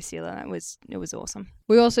she kicked the sealer, it was awesome.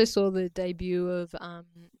 We also saw the debut of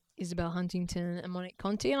Isabel Huntington and Monique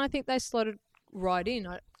Conti, and I think they slotted right in.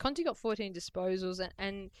 Conti got 14 disposals,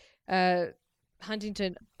 and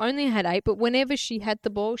Huntington only had 8, but whenever she had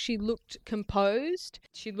the ball, she looked composed.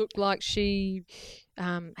 She looked like she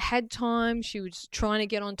had time. She was trying to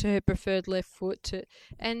get onto her preferred left foot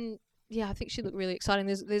Yeah, I think she looked really exciting.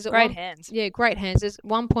 There's great hands. Yeah, great hands. There's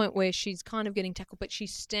one point where she's kind of getting tackled, but she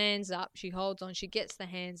stands up, she holds on, she gets the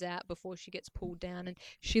hands out before she gets pulled down, and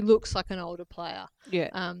she looks like an older player.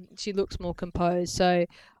 Yeah. She looks more composed. So,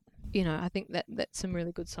 I think that's some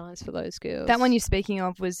really good signs for those girls. That one you're speaking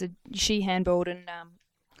of was she handballed, and I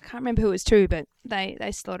can't remember who it was to, but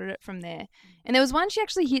they slotted it from there. And there was one she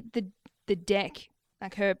actually hit the deck,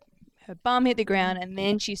 like her bum hit the ground, and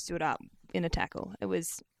then she stood up in a tackle. It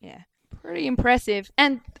was pretty impressive.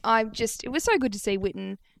 And it was so good to see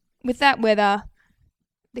Whitten with that weather.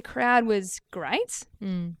 The crowd was great,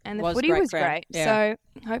 and the footy was great. Yeah.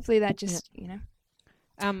 So hopefully that just,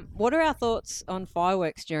 What are our thoughts on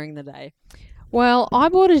fireworks during the day? Well, I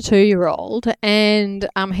bought a 2-year-old, and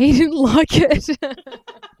he didn't like it.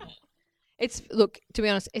 To be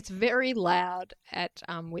honest, it's very loud at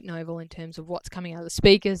Whitten Oval in terms of what's coming out of the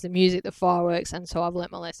speakers, the music, the fireworks, and so I've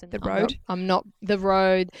learnt my lesson. The road? I'm not the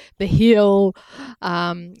road, the hill. So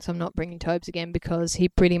I'm not bringing Tobes again because he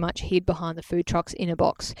pretty much hid behind the food trucks in a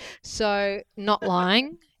box. So not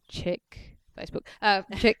lying. Check Facebook.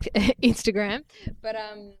 Check Instagram. But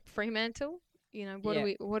Fremantle,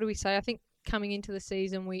 what do we say? I think coming into the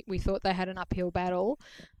season, we thought they had an uphill battle.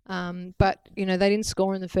 But they didn't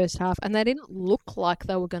score in the first half, and they didn't look like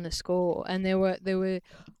they were going to score. And there were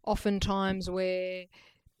often times where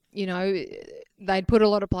they'd put a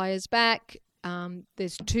lot of players back.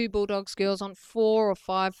 There's 2 Bulldogs girls on 4 or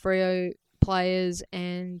 5 Freo players,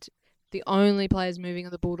 and the only players moving are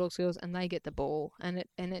the Bulldogs girls, and they get the ball, and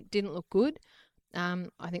it didn't look good.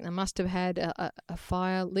 I think they must have had a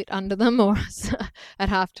fire lit under them or at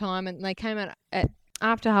halftime, and they came out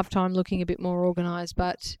after halftime looking a bit more organised.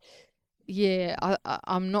 But yeah,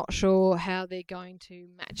 I'm not sure how they're going to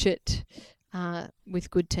match it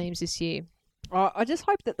with good teams this year. I just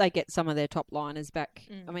hope that they get some of their top liners back.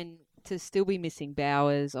 I mean, to still be missing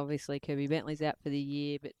Bowers, obviously Kirby Bentley's out for the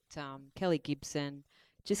year, but Kelly Gibson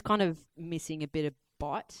just kind of missing a bit of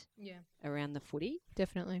bite around the footy.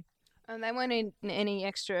 Definitely. And they won't need any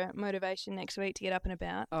extra motivation next week to get up and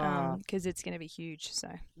about because it's going to be huge. So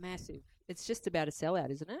massive. It's just about a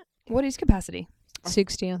sellout, isn't it? What is capacity?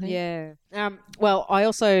 60, I think. Yeah. Well, I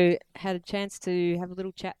also had a chance to have a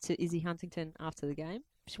little chat to Izzy Huntington after the game.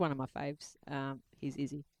 She's one of my faves. Here's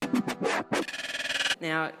Izzy.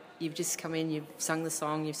 Now, you've just come in, you've sung the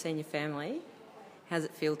song, you've seen your family. How does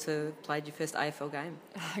it feel to have played your first AFL game?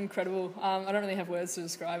 Incredible. I don't really have words to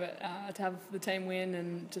describe it. To have the team win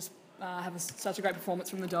and just have such a great performance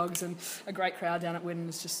from the Dogs and a great crowd down at Whitten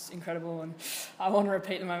is just incredible, and I want to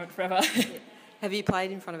repeat the moment forever. Have you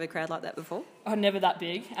played in front of a crowd like that before? Oh, never that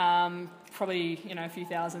big. Probably a few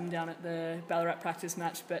thousand down at the Ballarat practice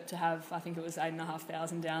match, but to have, I think it was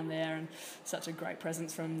 8,500 down there, and such a great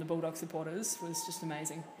presence from the Bulldog supporters was just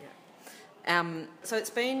amazing. Yeah. So it's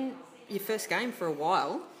been your first game for a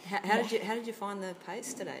while. How did you find the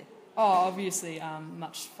pace today? Oh, obviously,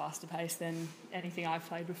 much faster pace than anything I've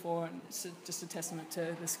played before, and it's just a testament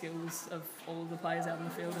to the skills of all the players out in the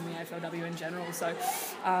field and the AFLW in general. So,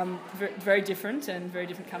 very different, and very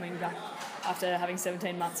different coming back after having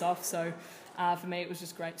 17 months off. So, for me, it was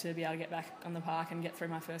just great to be able to get back on the park and get through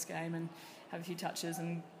my first game and have a few touches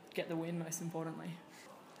and get the win, most importantly.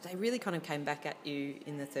 They really kind of came back at you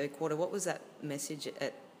in the third quarter. What was that message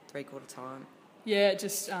at three-quarter time? Yeah,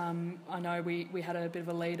 just I know we had a bit of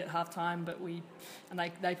a lead at half time, but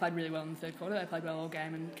they played really well in the third quarter. They played well all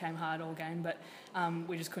game and came hard all game, but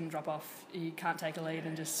we just couldn't drop off. You can't take a lead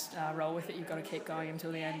and just roll with it. You've got to keep going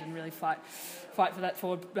until the end and really fight for that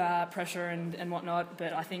forward pressure and whatnot.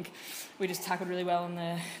 But I think we just tackled really well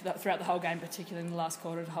throughout the whole game, particularly in the last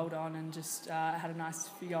quarter, to hold on, and just had a nice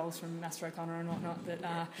few goals from Master O'Connor and whatnot. But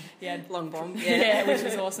long bomb, yeah, which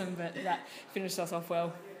was awesome. But that finished us off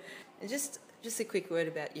well. And just a quick word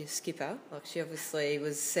about your skipper. Like, she obviously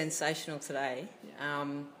was sensational today. Yeah.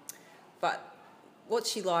 But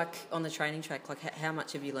what's she like on the training track? Like, how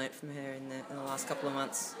much have you learnt from her in the last couple of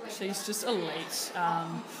months? She's just elite.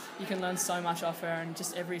 You can learn so much off her, and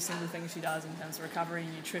just every single thing she does in terms of recovery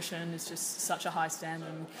and nutrition is just such a high standard,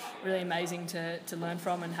 and really amazing to learn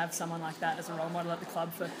from and have someone like that as a role model at the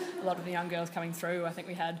club for a lot of the young girls coming through. I think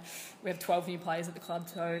we have 12 new players at the club,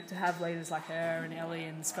 so to have leaders like her and Ellie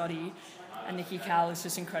and Scotty and Nikki Cal is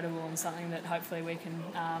just incredible, and something that hopefully we can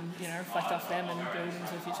reflect off them and build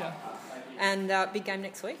into the future. And big game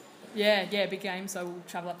next week? Yeah, big game. So we'll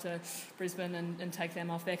travel up to Brisbane and take them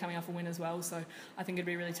off. They're coming off a win as well, so I think it'd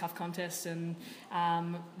be a really tough contest, and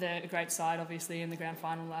they're a great side, obviously, in the grand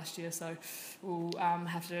final last year, so we'll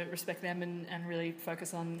have to respect them and really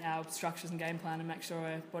focus on our structures and game plan and make sure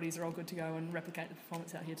our bodies are all good to go and replicate the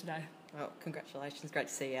performance out here today. Well, congratulations. Great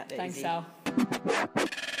to see you out there, Thanks, Izzy. Sal.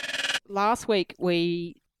 Last week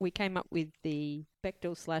we came up with the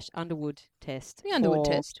Bechtel/Underwood test. The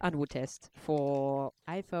Underwood test for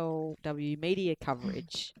AFLW media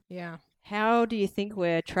coverage. Yeah. How do you think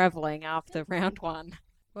we're travelling after round one?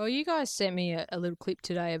 Well, you guys sent me a little clip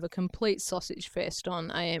today of a complete sausage fest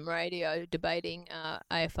on AM radio debating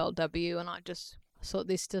AFLW, and I just thought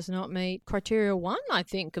this does not meet criteria 1, I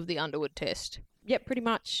think, of the Underwood test. Yep, pretty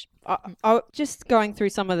much. I just going through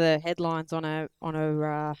some of the headlines on a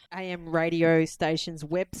AM radio station's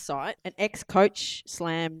website. An ex-coach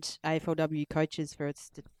slammed AFLW coaches for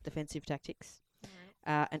its defensive tactics.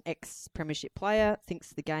 An ex-premiership player thinks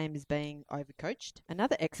the game is being overcoached.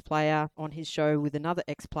 Another ex-player on his show with another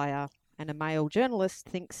ex-player and a male journalist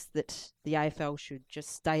thinks that the AFL should just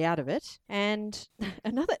stay out of it. And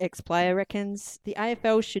another ex-player reckons the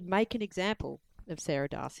AFL should make an example of Sarah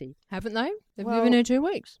Darcy. Haven't they? They've Well, given her 2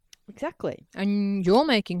 weeks. Exactly. And you're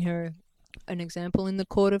making her an example in the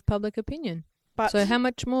court of public opinion. But So how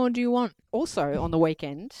much more do you want? also on the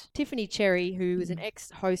weekend, Tiffany Cherry, who is an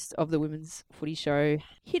ex-host of the Women's Footy Show,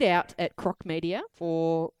 hit out at Croc Media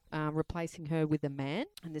for replacing her with a man.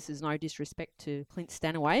 And this is no disrespect to Clint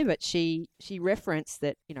Stanaway, but she referenced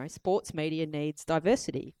that, sports media needs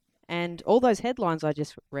diversity. And all those headlines I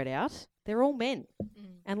just read out, they're all men.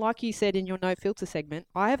 And like you said in your No Filter segment,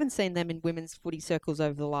 I haven't seen them in women's footy circles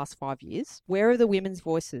over the last 5 years. Where are the women's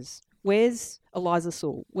voices? Where's Eliza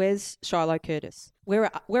Sewell? Where's Shiloh Curtis? Where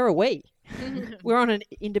are we? We're on an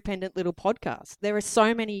independent little podcast. There are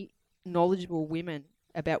so many knowledgeable women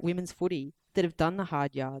about women's footy that have done the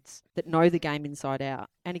hard yards, that know the game inside out.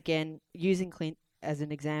 And again, using Clint as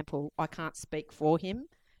an example, I can't speak for him.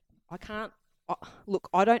 Look,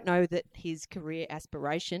 I don't know that his career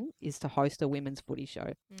aspiration is to host a women's footy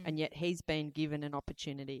show, and yet he's been given an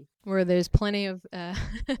opportunity. Where there's plenty of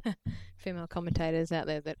female commentators out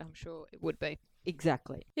there that I'm sure it would be.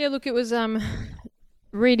 Exactly. Yeah, look, it was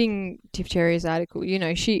reading Tiff Cherry's article.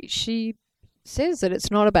 She says that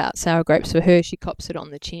it's not about sour grapes for her. She cops it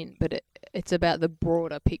on the chin, but it's about the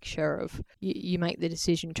broader picture of you make the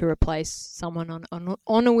decision to replace someone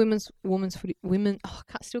on a women's footy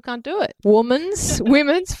can't do it.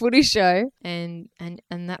 Women's footy show, and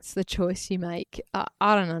that's the choice you make.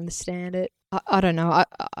 I don't understand it. I don't know.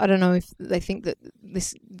 I don't know if they think that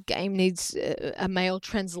this game needs a male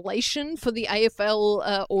translation for the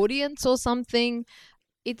AFL audience or something.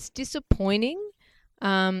 It's disappointing,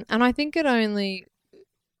 and I think it only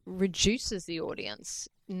reduces the audience,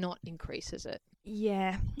 not increases it.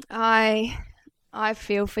 Yeah, I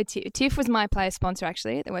feel for Tiff. Tiff was my player sponsor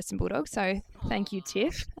actually at the Western Bulldogs, so thank you,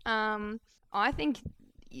 Tiff. I think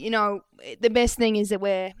the best thing is that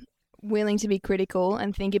we're willing to be critical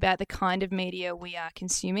and think about the kind of media we are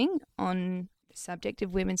consuming on the subject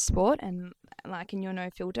of women's sport. And like in your No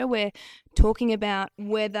Filter, we're talking about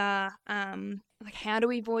whether like, how do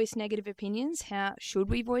we voice negative opinions? How should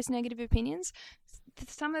we voice negative opinions?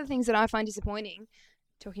 Some of the things that I find disappointing,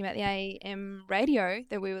 talking about the AM radio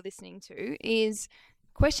that we were listening to, is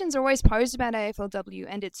questions are always posed about AFLW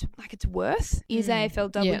and its worth. Is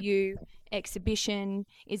AFLW exhibition?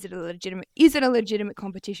 Is it a legitimate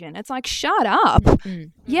competition? It's like, shut up.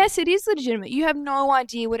 Yes, it is legitimate. You have no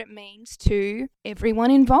idea what it means to everyone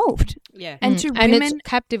involved. Yeah. And to and women. it's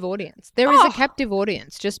captive audience. There is a captive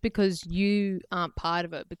audience. Just because you aren't part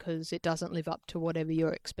of it because it doesn't live up to whatever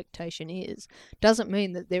your expectation is, doesn't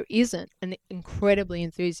mean that there isn't an incredibly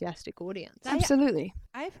enthusiastic audience. Absolutely.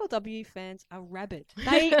 AFLW fans are rabid.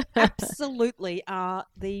 They absolutely are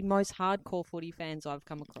the most hardcore footy fans I've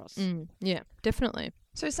come across. Yeah, definitely.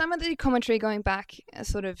 So some of the commentary going back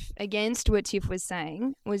sort of against what Tiff was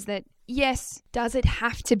saying was that, yes, does it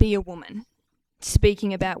have to be a woman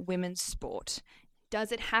speaking about women's sport?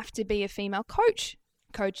 Does it have to be a female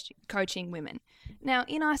coaching women? Now,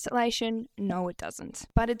 in isolation, no, it doesn't.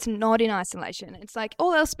 But it's not in isolation. It's like,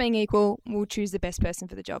 all else being equal, we'll choose the best person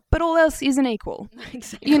for the job. But all else isn't equal.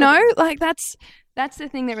 Exactly. You know, like that's the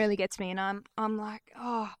thing that really gets me. And I'm like,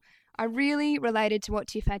 I really related to what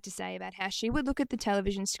Tiff had to say about how she would look at the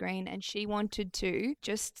television screen and she wanted to,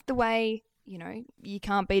 just the way, you know, you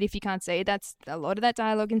can't beat if you can't see. That's a lot of that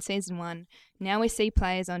dialogue in season 1. Now we see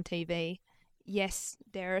players on TV. Yes,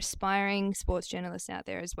 there are aspiring sports journalists out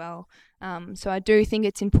there as well. So I do think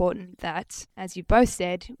it's important that, as you both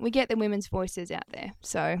said, we get the women's voices out there.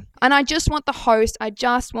 So, and I just want the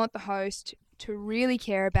host to really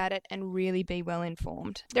care about it and really be well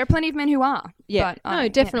informed. There are plenty of men who are. Yeah. But, No,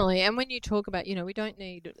 definitely. And when you talk about, we don't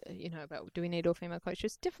need, about do we need all female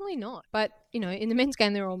coaches? Definitely not. But, in the men's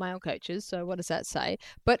game, they're all male coaches. So what does that say?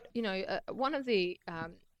 But, one of the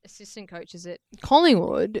assistant coaches at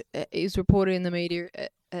Collingwood is reported in the media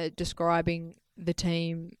describing the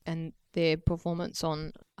team and their performance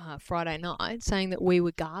on Friday night, saying that we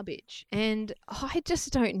were garbage. And I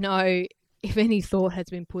just don't know if any thought has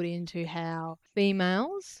been put into how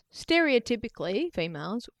females, stereotypically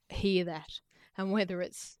females, hear that and whether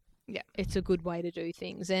it's a good way to do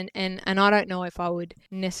things. And I don't know if I would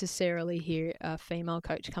necessarily hear a female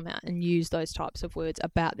coach come out and use those types of words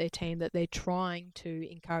about their team that they're trying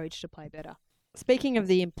to encourage to play better. Speaking of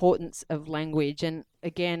the importance of language, and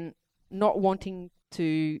again, not wanting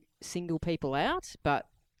to single people out, but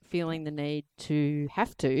feeling the need to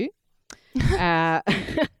have to,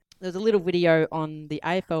 there's a little video on the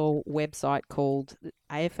AFL website called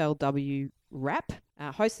AFLW Rap,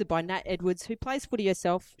 hosted by Nat Edwards, who plays footy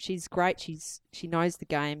herself. She's great. She knows the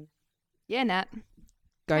game. Yeah, Nat.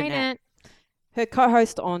 Go Hey, Nat. Her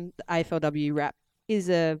co-host on the AFLW Rap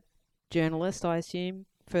is a journalist, I assume,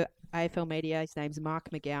 for AFL Media. His name's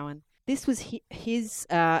Mark McGowan. This was his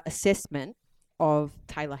assessment of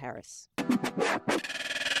Taylor Harris.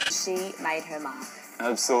 She made her mark.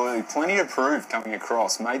 Absolutely. Plenty to prove coming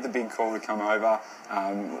across. Made the big call to come over.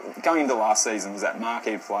 Going into last season was that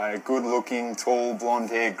marquee player. Good looking, tall, blonde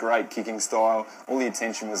hair, great kicking style. All the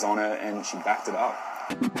attention was on her and she backed it up.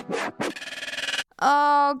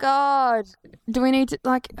 Oh, God. Do we need to,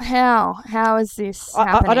 how is this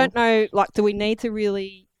happening? I don't know, do we need to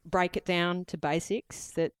really break it down to basics,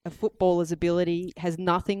 that a footballer's ability has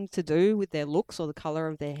nothing to do with their looks or the colour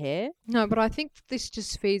of their hair? No, but I think this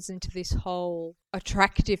just feeds into this whole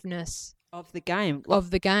attractiveness of the game.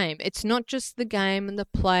 It's not just the game and the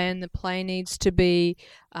play needs to be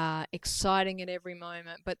exciting at every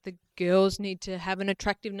moment, but the girls need to have an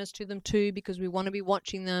attractiveness to them too, because we want to be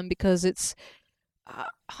watching them, because it's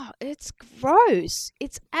gross.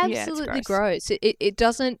 It's absolutely gross. It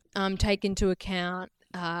doesn't take into account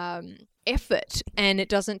effort, and it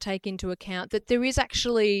doesn't take into account that there is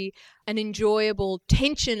actually an enjoyable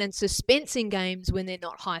tension and suspense in games when they're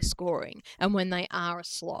not high scoring and when they are a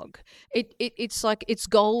slog. It's like it's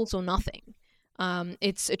goals or nothing.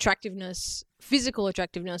 It's attractiveness, physical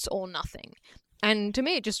attractiveness or nothing. And to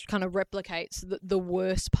me, it just kind of replicates the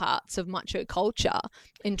worst parts of macho culture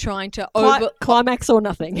in trying to climax or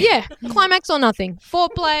nothing. Yeah, climax or nothing.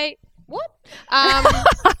 Foreplay. What?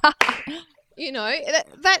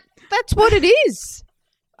 That's what it is.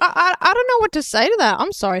 I don't know what to say to that.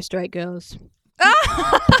 I'm sorry, straight girls.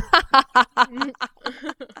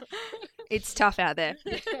 It's tough out there.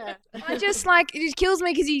 Yeah. I just it kills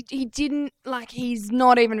me because he didn't he's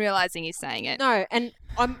not even realizing he's saying it. No, and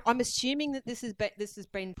I'm assuming that this has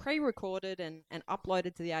been pre-recorded and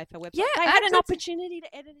uploaded to the AFL website. Yeah, they had an opportunity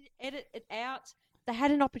to edit it out. They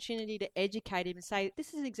had an opportunity to educate him and say, this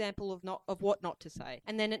is an example of what not to say,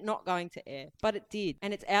 and then it not going to air. But it did,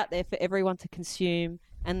 and it's out there for everyone to consume.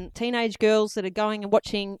 And teenage girls that are going and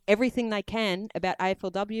watching everything they can about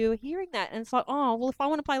AFLW are hearing that. And it's like, oh, well, if I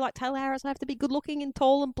want to play like Taylor Harris, I have to be good looking and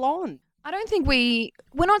tall and blonde. I don't think we're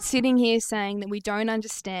not sitting here saying that we don't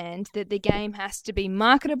understand that the game has to be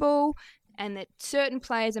marketable and that certain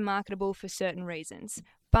players are marketable for certain reasons.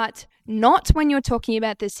 But not when you're talking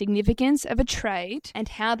about the significance of a trade and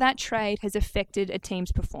how that trade has affected a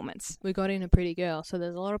team's performance. We got in a pretty girl, so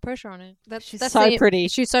there's a lot of pressure on her. She's so pretty.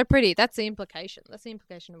 She's so pretty. That's the implication. That's the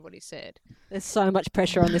implication of what he said. There's so much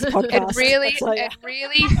pressure on this podcast.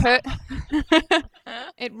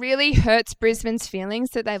 It really hurts Brisbane's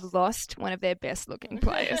feelings that they've lost one of their best looking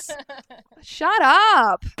players. Shut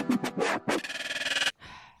up.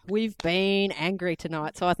 We've been angry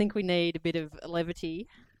tonight, so I think we need a bit of levity.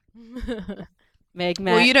 Meg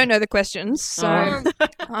Mac. Well, you don't know the questions, so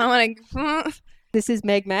I want to. This is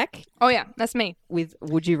Meg Mac Oh yeah, that's me. with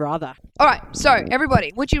Would You Rather. All right, so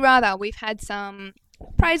everybody, would you rather? We've had some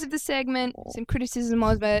praise of the segment, some criticism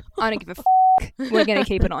of it. I don't give a f***. We're going to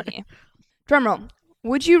keep it on here. Drum roll.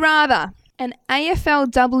 Would you rather an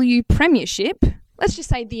AFLW premiership, let's just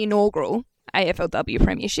say the inaugural AFLW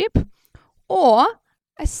premiership, or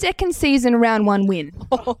a second season round 1 win?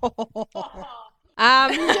 Are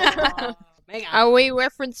we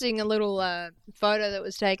referencing a little photo that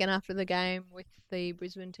was taken after the game with the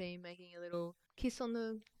Brisbane team making a little kiss on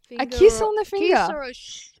the finger? A kiss on the finger? Kiss or a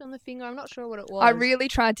shh on the finger? I'm not sure what it was. I really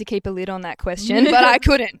tried to keep a lid on that question, but I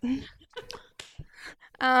couldn't.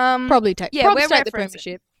 Probably take yeah, we're take the referencing-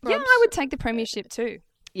 premiership. Yeah, I would take the premiership too.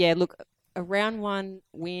 Yeah, look, a round 1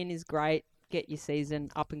 win is great. Get your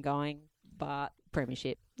season up and going, but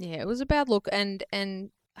premiership. Yeah, it was a bad look, and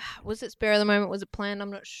was it spare of the moment? Was it planned? I'm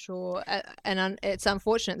not sure. It's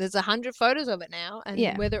unfortunate. There's 100 photos of it now,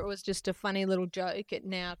 and whether it was just a funny little joke, it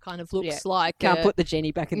now kind of looks like Can't put the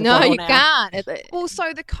Jenny back in the no, bottle you now. can't.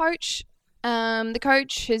 Also, the coach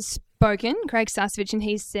has spoken, Craig Sasovich, and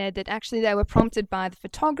he said that actually they were prompted by the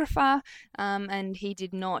photographer, and he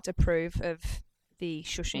did not approve of the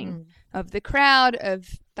shushing of the crowd,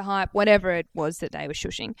 of the hype, whatever it was that they were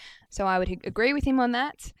shushing. So I would agree with him on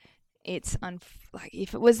that. It's like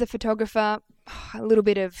if it was the photographer, a little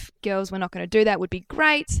bit of girls, we're not going to do that would be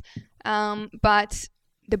great. But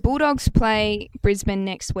the Bulldogs play Brisbane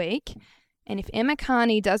next week, and if Emma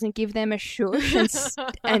Carney doesn't give them a shush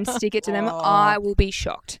and stick it to them, I will be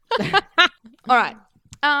shocked. All right.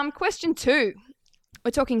 Question 2.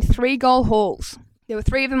 We're talking 3-goal hauls. There were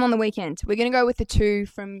 3 of them on the weekend. We're going to go with the 2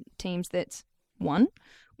 from teams that won.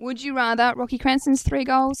 Would you rather Rocky Cranston's 3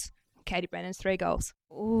 goals or Katie Brennan's 3 goals?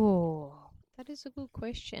 Oh, that is a good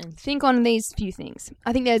question. Think on these few things.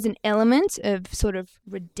 I think there's an element of sort of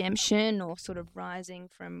redemption or sort of rising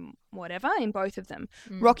from whatever in both of them.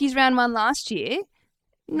 Rocky's round 1 last year,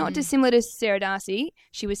 not dissimilar to Sarah Darcy.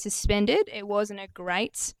 She was suspended. It wasn't a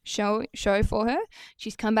great show for her.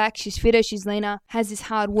 She's come back. She's fitter. She's leaner. Has this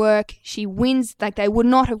hard work. She wins. Like, they would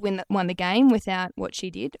not have won the game without what she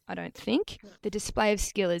did, I don't think. The display of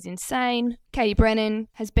skill is insane. Katie Brennan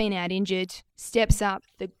has been out injured. Steps up.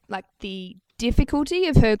 The difficulty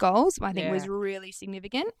of her goals, I think, was really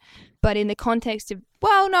significant. But in the context of,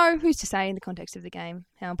 well, no, who's to say in the context of the game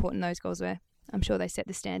how important those goals were? I'm sure they set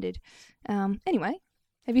the standard. Anyway.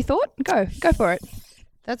 Have you thought? Go for it.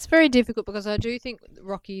 That's very difficult because I do think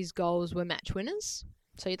Rocky's goals were match winners.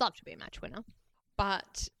 So you'd love to be a match winner.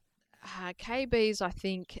 But KB's, I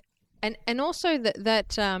think, and also that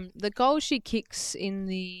the goal she kicks in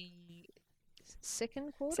the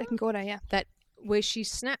second quarter? Second quarter, yeah. That where she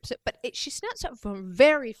snaps it, but she snaps it from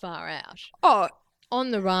very far out. Oh,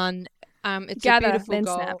 on the run. It's gather, a beautiful then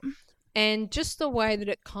goal. snap. And just the way that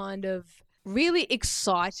it kind of really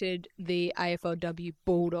excited the AFLW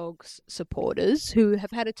Bulldogs supporters who have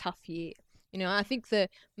had a tough year. You know, I think the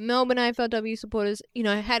Melbourne AFLW supporters, you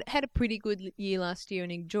know, had a pretty good year last year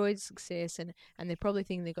and enjoyed success, and they probably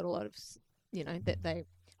think they got a lot of, you know, that they.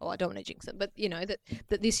 Oh, I don't want to jinx them, but you know that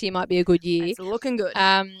this year might be a good year. It's looking good.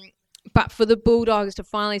 But for the Bulldogs to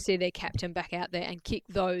finally see their captain back out there and kick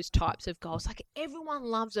those types of goals, like everyone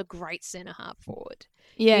loves a great centre half forward.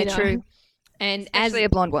 Yeah, you know? true. And Especially a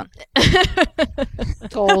blonde one.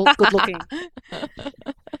 Tall, good looking.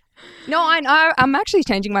 No, I'm actually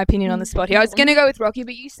changing my opinion on the spot here. I was going to go with Rocky,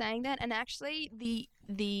 but you saying that, and actually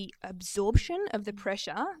the absorption of the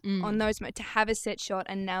pressure on those to have a set shot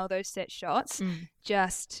and nail those set shots,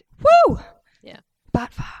 just woo. Yeah.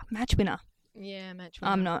 But match winner. Yeah, match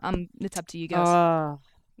winner. I'm not. It's up to you girls.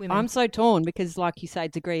 I'm so torn because, like you say,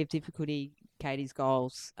 degree of difficulty. Katie's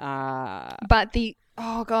goals. But the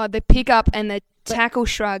pickup and the tackle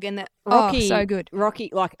shrug and the Rocky, so good. Rocky,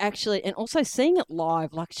 like actually, and also seeing it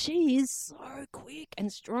live, like she is so quick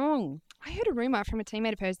and strong. I heard a rumor from a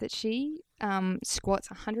teammate of hers that she squats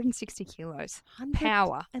 160 kilos.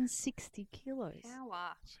 Power. 160 kilos.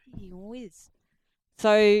 Power. Gee whiz.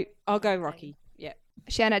 So I'll go Rocky. Yeah.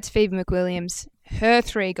 Shout out to Phoebe McWilliams. Her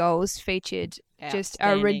 3 goals featured just a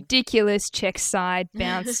Outstanding. ridiculous check side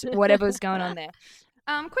bounce, whatever was going on there.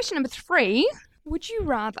 Question number 3. Would you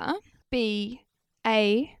rather be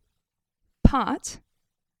a part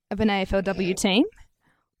of an AFLW team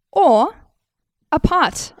or a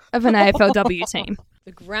part of an AFLW team?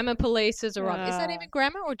 The grammar police has arrived. Is that even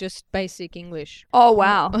grammar or just basic English? Oh,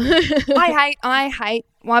 wow. I hate.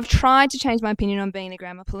 Well, I've tried to change my opinion on being the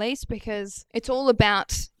grammar police because it's all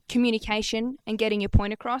about communication and getting your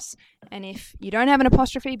point across. And if you don't have an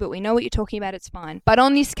apostrophe, but we know what you're talking about, it's fine. But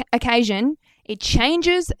on this occasion, it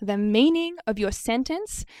changes the meaning of your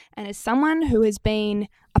sentence. And as someone who has been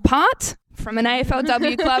a part from an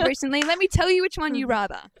AFLW club recently, let me tell you which one you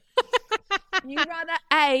rather. You rather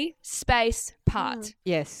a space part.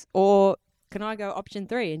 Yes. Or can I go option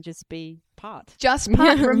 3 and just be part? Just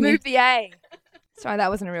part. Remove the A. Sorry, that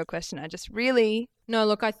wasn't a real question. I just really No,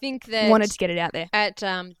 look, I think that wanted to get it out there. at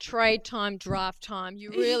trade time, draft time,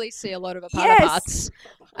 you really see a lot of a part of parts.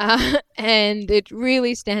 And it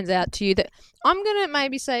really stands out to you that I'm going to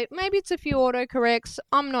maybe say, maybe it's a few autocorrects.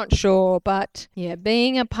 I'm not sure. But yeah,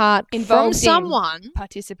 being a part Involved from in someone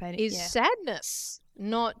Participating is sadness,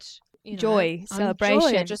 not joy, I'm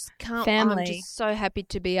celebration, joy. I just can't. family. I'm just so happy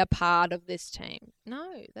to be a part of this team.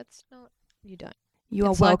 No, that's not. You don't. You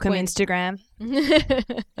are It's like welcome, when- Instagram.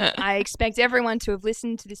 I expect everyone to have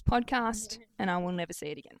listened to this podcast and I will never see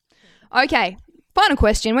it again. Okay, final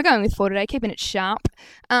question. We're going with 4 today, keeping it sharp.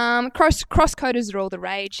 Cross-coders are all the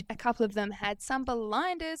rage. A couple of them had some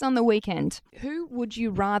blinders on the weekend. Who would you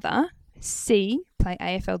rather see play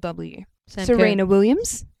AFLW? Sam Serena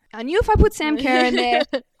Williams. I knew if I put Sam Kerr in there,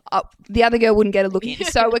 the other girl wouldn't get a look in.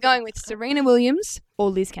 So we're going with Serena Williams or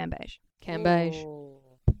Liz Cambage. Cambage.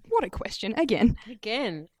 What a question. Again.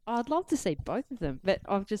 Again, I'd love to see both of them, but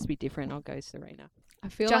I'll just be different. I'll go Serena. I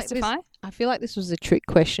feel Justify? like this was a trick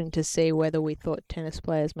question to see whether we thought tennis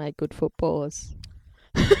players made good footballers.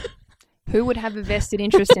 Who would have a vested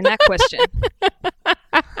interest in that question?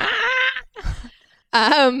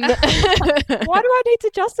 Why do I need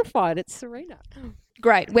to justify it? It's Serena.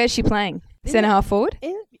 Great. Where's she playing? Centre half forward?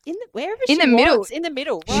 Wherever In she the middle. wants. In the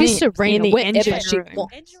middle. She's right? Serena in the wherever engine she room.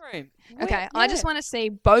 wants. Engine room. Okay, I just want to see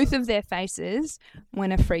both of their faces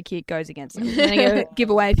when a free kick goes against them. And they give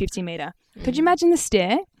away a 50-metre. Could you imagine the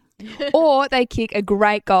stare? Or they kick a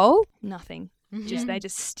great goal. Nothing. They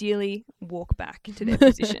just steely walk back to their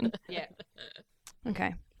position. Yeah.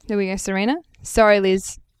 Okay. There we go, Serena. Sorry,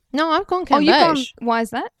 Liz. No, I've gone Oh, Cambage. you've gone. Why is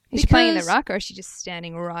that? Is she playing in the Because- ruck or is she just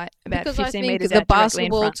standing right about because 15 I think metres the out directly in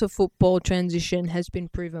basketball front? to football transition has been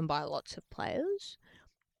proven by lots of players.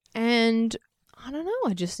 And I don't know,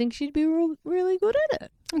 I just think she'd be really good at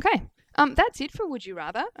it. Okay. That's it for Would You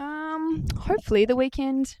Rather. Hopefully the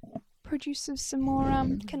weekend produces some more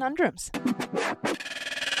conundrums.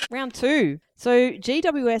 Round 2. So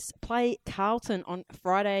GWS play Carlton on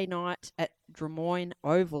Friday night at Drummoyne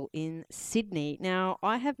Oval in Sydney. Now,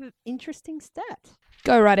 I have an interesting stat.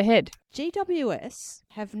 Go right ahead. GWS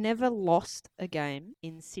have never lost a game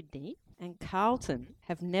in Sydney, and Carlton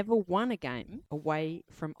have never won a game away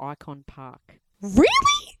from Icon Park. Really?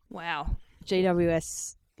 Wow.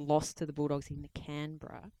 GWS lost to the Bulldogs in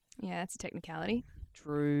Canberra, Yeah, that's a technicality.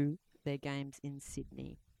 drew their games in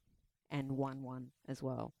Sydney, and won one as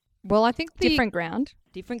well. Well, I think Different ground.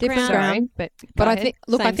 Different Different ground. ground. But But go I ahead. think,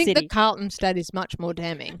 look, I Same think city. the Carlton stat is much more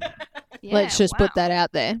damning. Yeah, Let's just wow. put that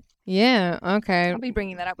out there. Yeah, okay. I'll be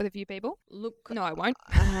bringing that up with a few people. Look, No, I won't.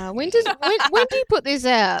 when do you put this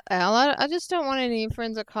out, Al? I just don't want any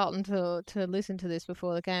friends at Carlton to listen to this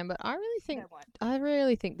before the game. But I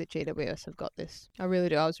really think that GWS have got this. I really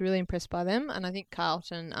do. I was really impressed by them, and I think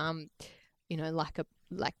Carlton,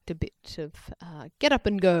 lacked a bit of get up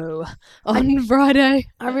and go on Friday.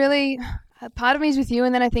 I really, part of me is with you,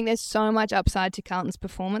 and then I think there's so much upside to Carlton's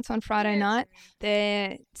performance on Friday night.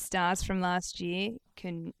 Their stars from last year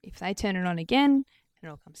can, if they turn it on again, it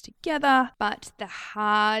all comes together. But the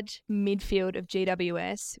hard midfield of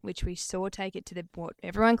GWS, which we saw take it to what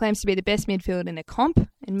everyone claims to be the best midfield in the comp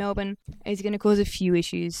in Melbourne, is going to cause a few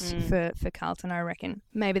issues for Carlton, I reckon.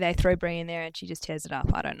 Maybe they throw Bree in there and she just tears it up.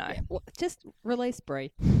 I don't know. Well, just release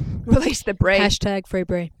Bree. Release the Bree. Hashtag free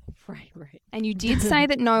Bree. Free Bree. And you did say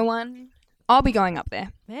that no one... I'll be going up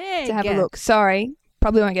there Hey, to have a look. Sorry,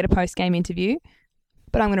 probably won't get a post-game interview,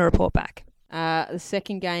 but I'm going to report back. The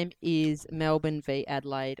second game is Melbourne v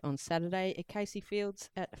Adelaide on Saturday at Casey Fields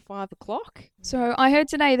at 5 o'clock. So I heard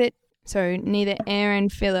today that neither Aaron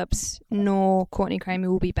Phillips nor Courtney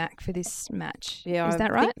Kramer will be back for this match. Yeah, is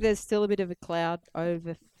that I right? think there's still a bit of a cloud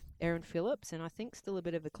over Aaron Phillips, and I think still a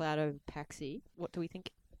bit of a cloud over Paxi. What do we think?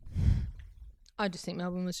 I just think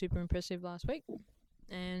Melbourne was super impressive last week,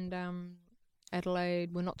 and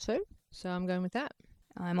Adelaide were not so I'm going with that.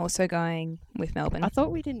 I'm also going with Melbourne. I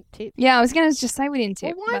thought we didn't tip. Yeah, I was going to just say we didn't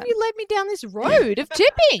tip. Well, why have but- you led me down this road of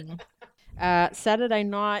tipping? Saturday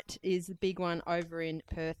night is the big one over in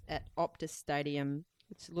Perth at Optus Stadium.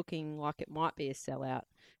 It's looking like it might be a sellout.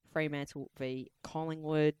 Fremantle v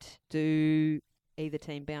Collingwood. Do either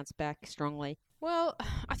team bounce back strongly? Well,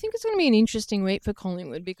 I think it's going to be an interesting week for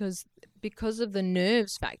Collingwood because of the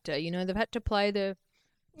nerves factor. You know, they've had to play they've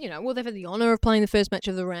had the honour of playing the first match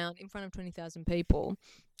of the round in front of 20,000 people,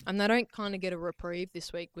 and they don't kind of get a reprieve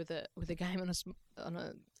this week with a game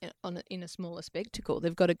in a smaller spectacle.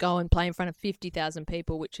 They've got to go and play in front of 50,000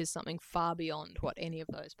 people, which is something far beyond what any of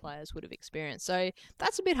those players would have experienced. So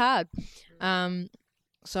that's a bit hard.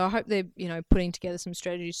 So I hope they're putting together some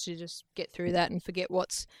strategies to just get through that and forget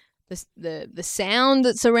what's the sound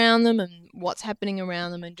that's around them and what's happening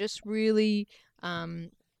around them, and just really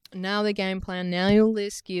nail their game plan, nail their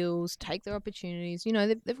skills, take their opportunities. You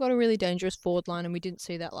know, they've got a really dangerous forward line, and we didn't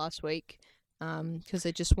see that last week because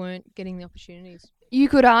they just weren't getting the opportunities. You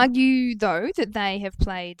could argue, though, that they have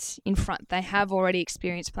played in front. They have already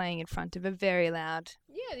experienced playing in front of a very loud,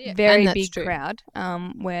 very big crowd,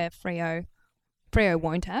 where Freo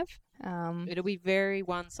won't have. It'll be very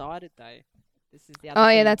one-sided, though. This is the other Oh,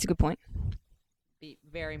 yeah, thing. that's a good point. Be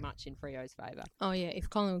very much in Freo's favour. Oh, yeah, if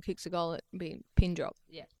Collingwood kicks a goal, it'd be a pin drop.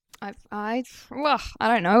 Yeah. I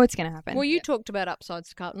don't know what's going to happen. Well, you talked about upsides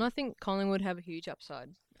to Carlton. I think Collingwood have a huge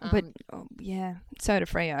upside. But, so do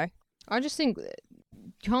Freo. I just think that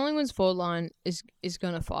Collingwood's forward line is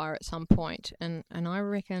going to fire at some point, and I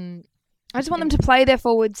reckon... I just want them to play their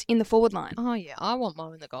forwards in the forward line. Oh, yeah, I want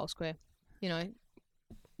Mo in the goal square.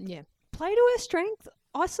 Yeah. Play to her strength.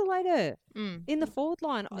 Isolate her Mm. in the forward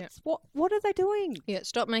line. Yeah. What are they doing? Yeah,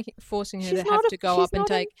 stop forcing her She's to have to go she's up and not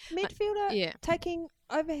take... a midfielder. yeah. Taking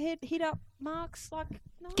overhead hit up marks like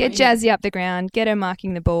no. Get Jazzy up the ground, get her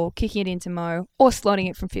marking the ball, kicking it into Mo, or slotting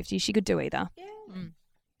it from 50. She could do either. Yeah. Mm.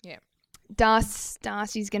 Yeah.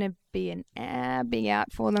 Darcy's going to be an big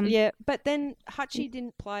out for them. Yeah, but then Hutchie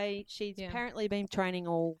didn't play. She's apparently been training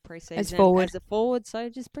all preseason As forward. as a forward, so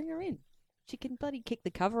just bring her in. She can bloody kick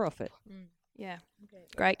the cover off it. Yeah.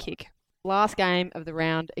 Great kick. Last game of the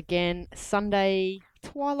round, again, Sunday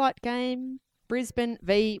twilight game. Brisbane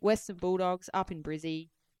v Western Bulldogs up in Brizzy.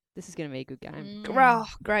 This is going to be a good game. Oh,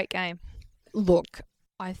 great game. Look,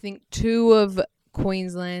 I think two of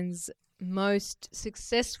Queensland's most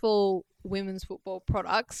successful women's football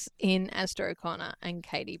products in Astor O'Connor and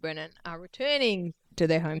Katie Brennan are returning to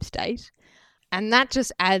their home state. And that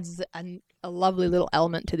just adds a lovely little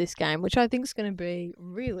element to this game, which I think is going to be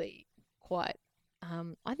really quite...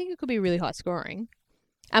 I think it could be really high scoring.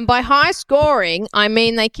 And by high scoring, I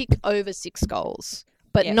mean they kick over 6 goals,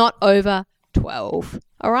 but not over 12.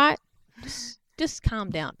 All right? Just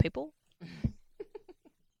calm down, people.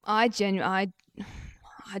 I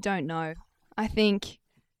don't know. I think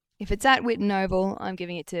if it's at Whitten Oval, I'm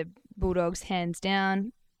giving it to Bulldogs hands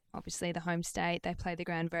down. Obviously, the home state, they play the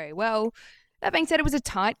ground very well. That being said, it was a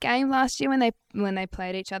tight game last year when they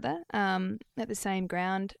played each other at the same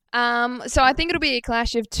ground. So I think it'll be a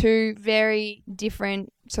clash of two very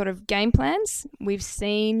different sort of game plans. We've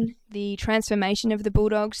seen the transformation of the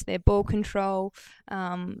Bulldogs. Their ball control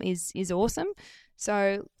is awesome.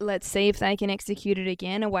 So let's see if they can execute it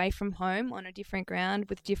again away from home on a different ground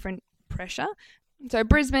with different pressure. So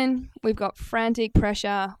Brisbane, we've got frantic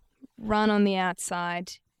pressure, run on the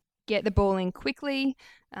outside, get the ball in quickly.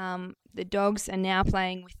 The Dogs are now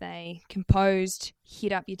playing with a composed,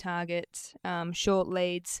 hit up your targets, short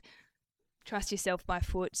leads, trust yourself by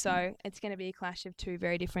foot. So it's going to be a clash of two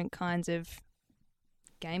very different kinds of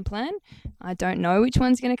game plan. I don't know which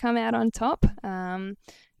one's going to come out on top,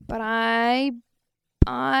 but I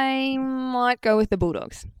might go with the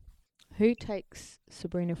Bulldogs. Who takes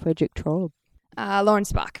Sabrina Frederick-Traub? Lauren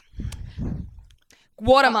Spark.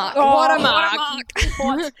 What a mark. Oh, what a mark.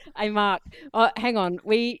 What a mark. Oh, hang on.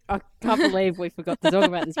 I can't believe we forgot to talk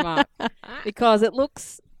about this mark because it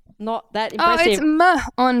looks not that impressive. It's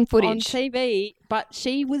on footage. On TV, but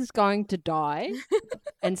she was going to die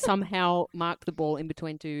and somehow marked the ball in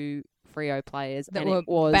between two Freo players. That and were it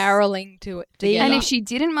was barreling to it. And if she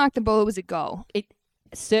didn't mark the ball, it was a goal. A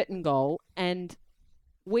certain goal. And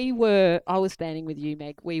I was standing with you,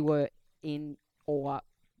 Meg. We were in awe,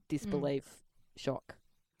 disbelief. shock.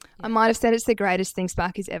 I might have said it's the greatest thing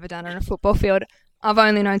Sparky's ever done on a football field. I've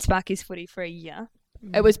only known Sparky's footy for a year.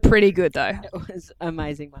 It was pretty good though. It was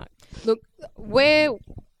amazing, Mark. Look, where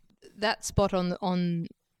that spot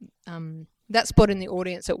that spot in the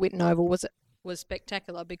audience at Whitten Oval was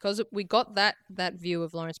spectacular because we got that view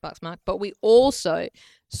of Lauren Sparks-Mark, but we also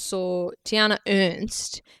saw Tiana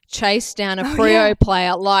Ernst chase down a Freo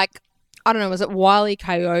player like, I don't know, was it Wile E.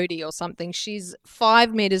 Coyote or something? She's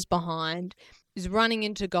 5 meters behind, is running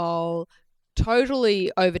into goal,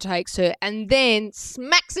 totally overtakes her, and then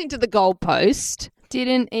smacks into the goalpost.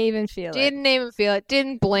 Didn't even feel it.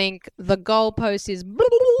 Didn't blink. The goalpost is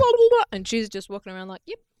and she's just walking around like,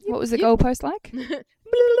 yep. What was the goalpost like?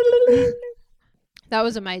 That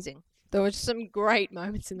was amazing. There were some great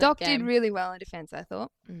moments in Doc that game. did really well in defence, I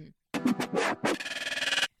thought.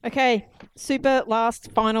 Okay, super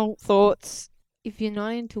last final thoughts. If you're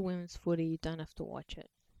not into women's footy, you don't have to watch it.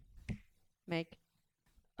 Meg?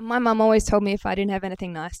 My mum always told me if I didn't have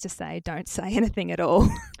anything nice to say, don't say anything at all.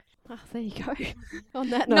 Oh, there you go. On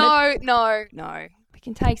that note. No. We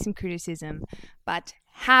can take some criticism, but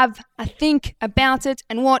have a think about it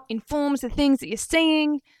and what informs the things that you're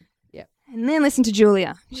seeing. Yep. And then listen to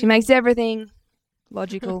Julia. She makes everything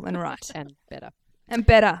logical and right. And better. And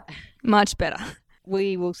better. Much better.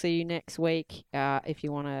 We will see you next week. If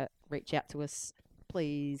you want to reach out to us,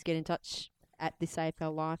 please get in touch at This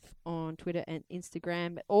AFL Life on Twitter and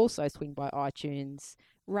Instagram. But also swing by iTunes.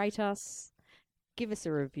 Rate us. Give us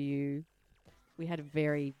a review. We had a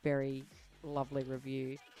very, very lovely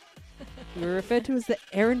review. We were referred to as the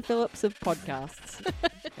Erin Phillips of podcasts.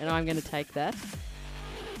 And I'm going to take that.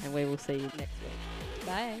 And we will see you next week.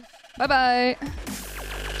 Bye. Bye-bye.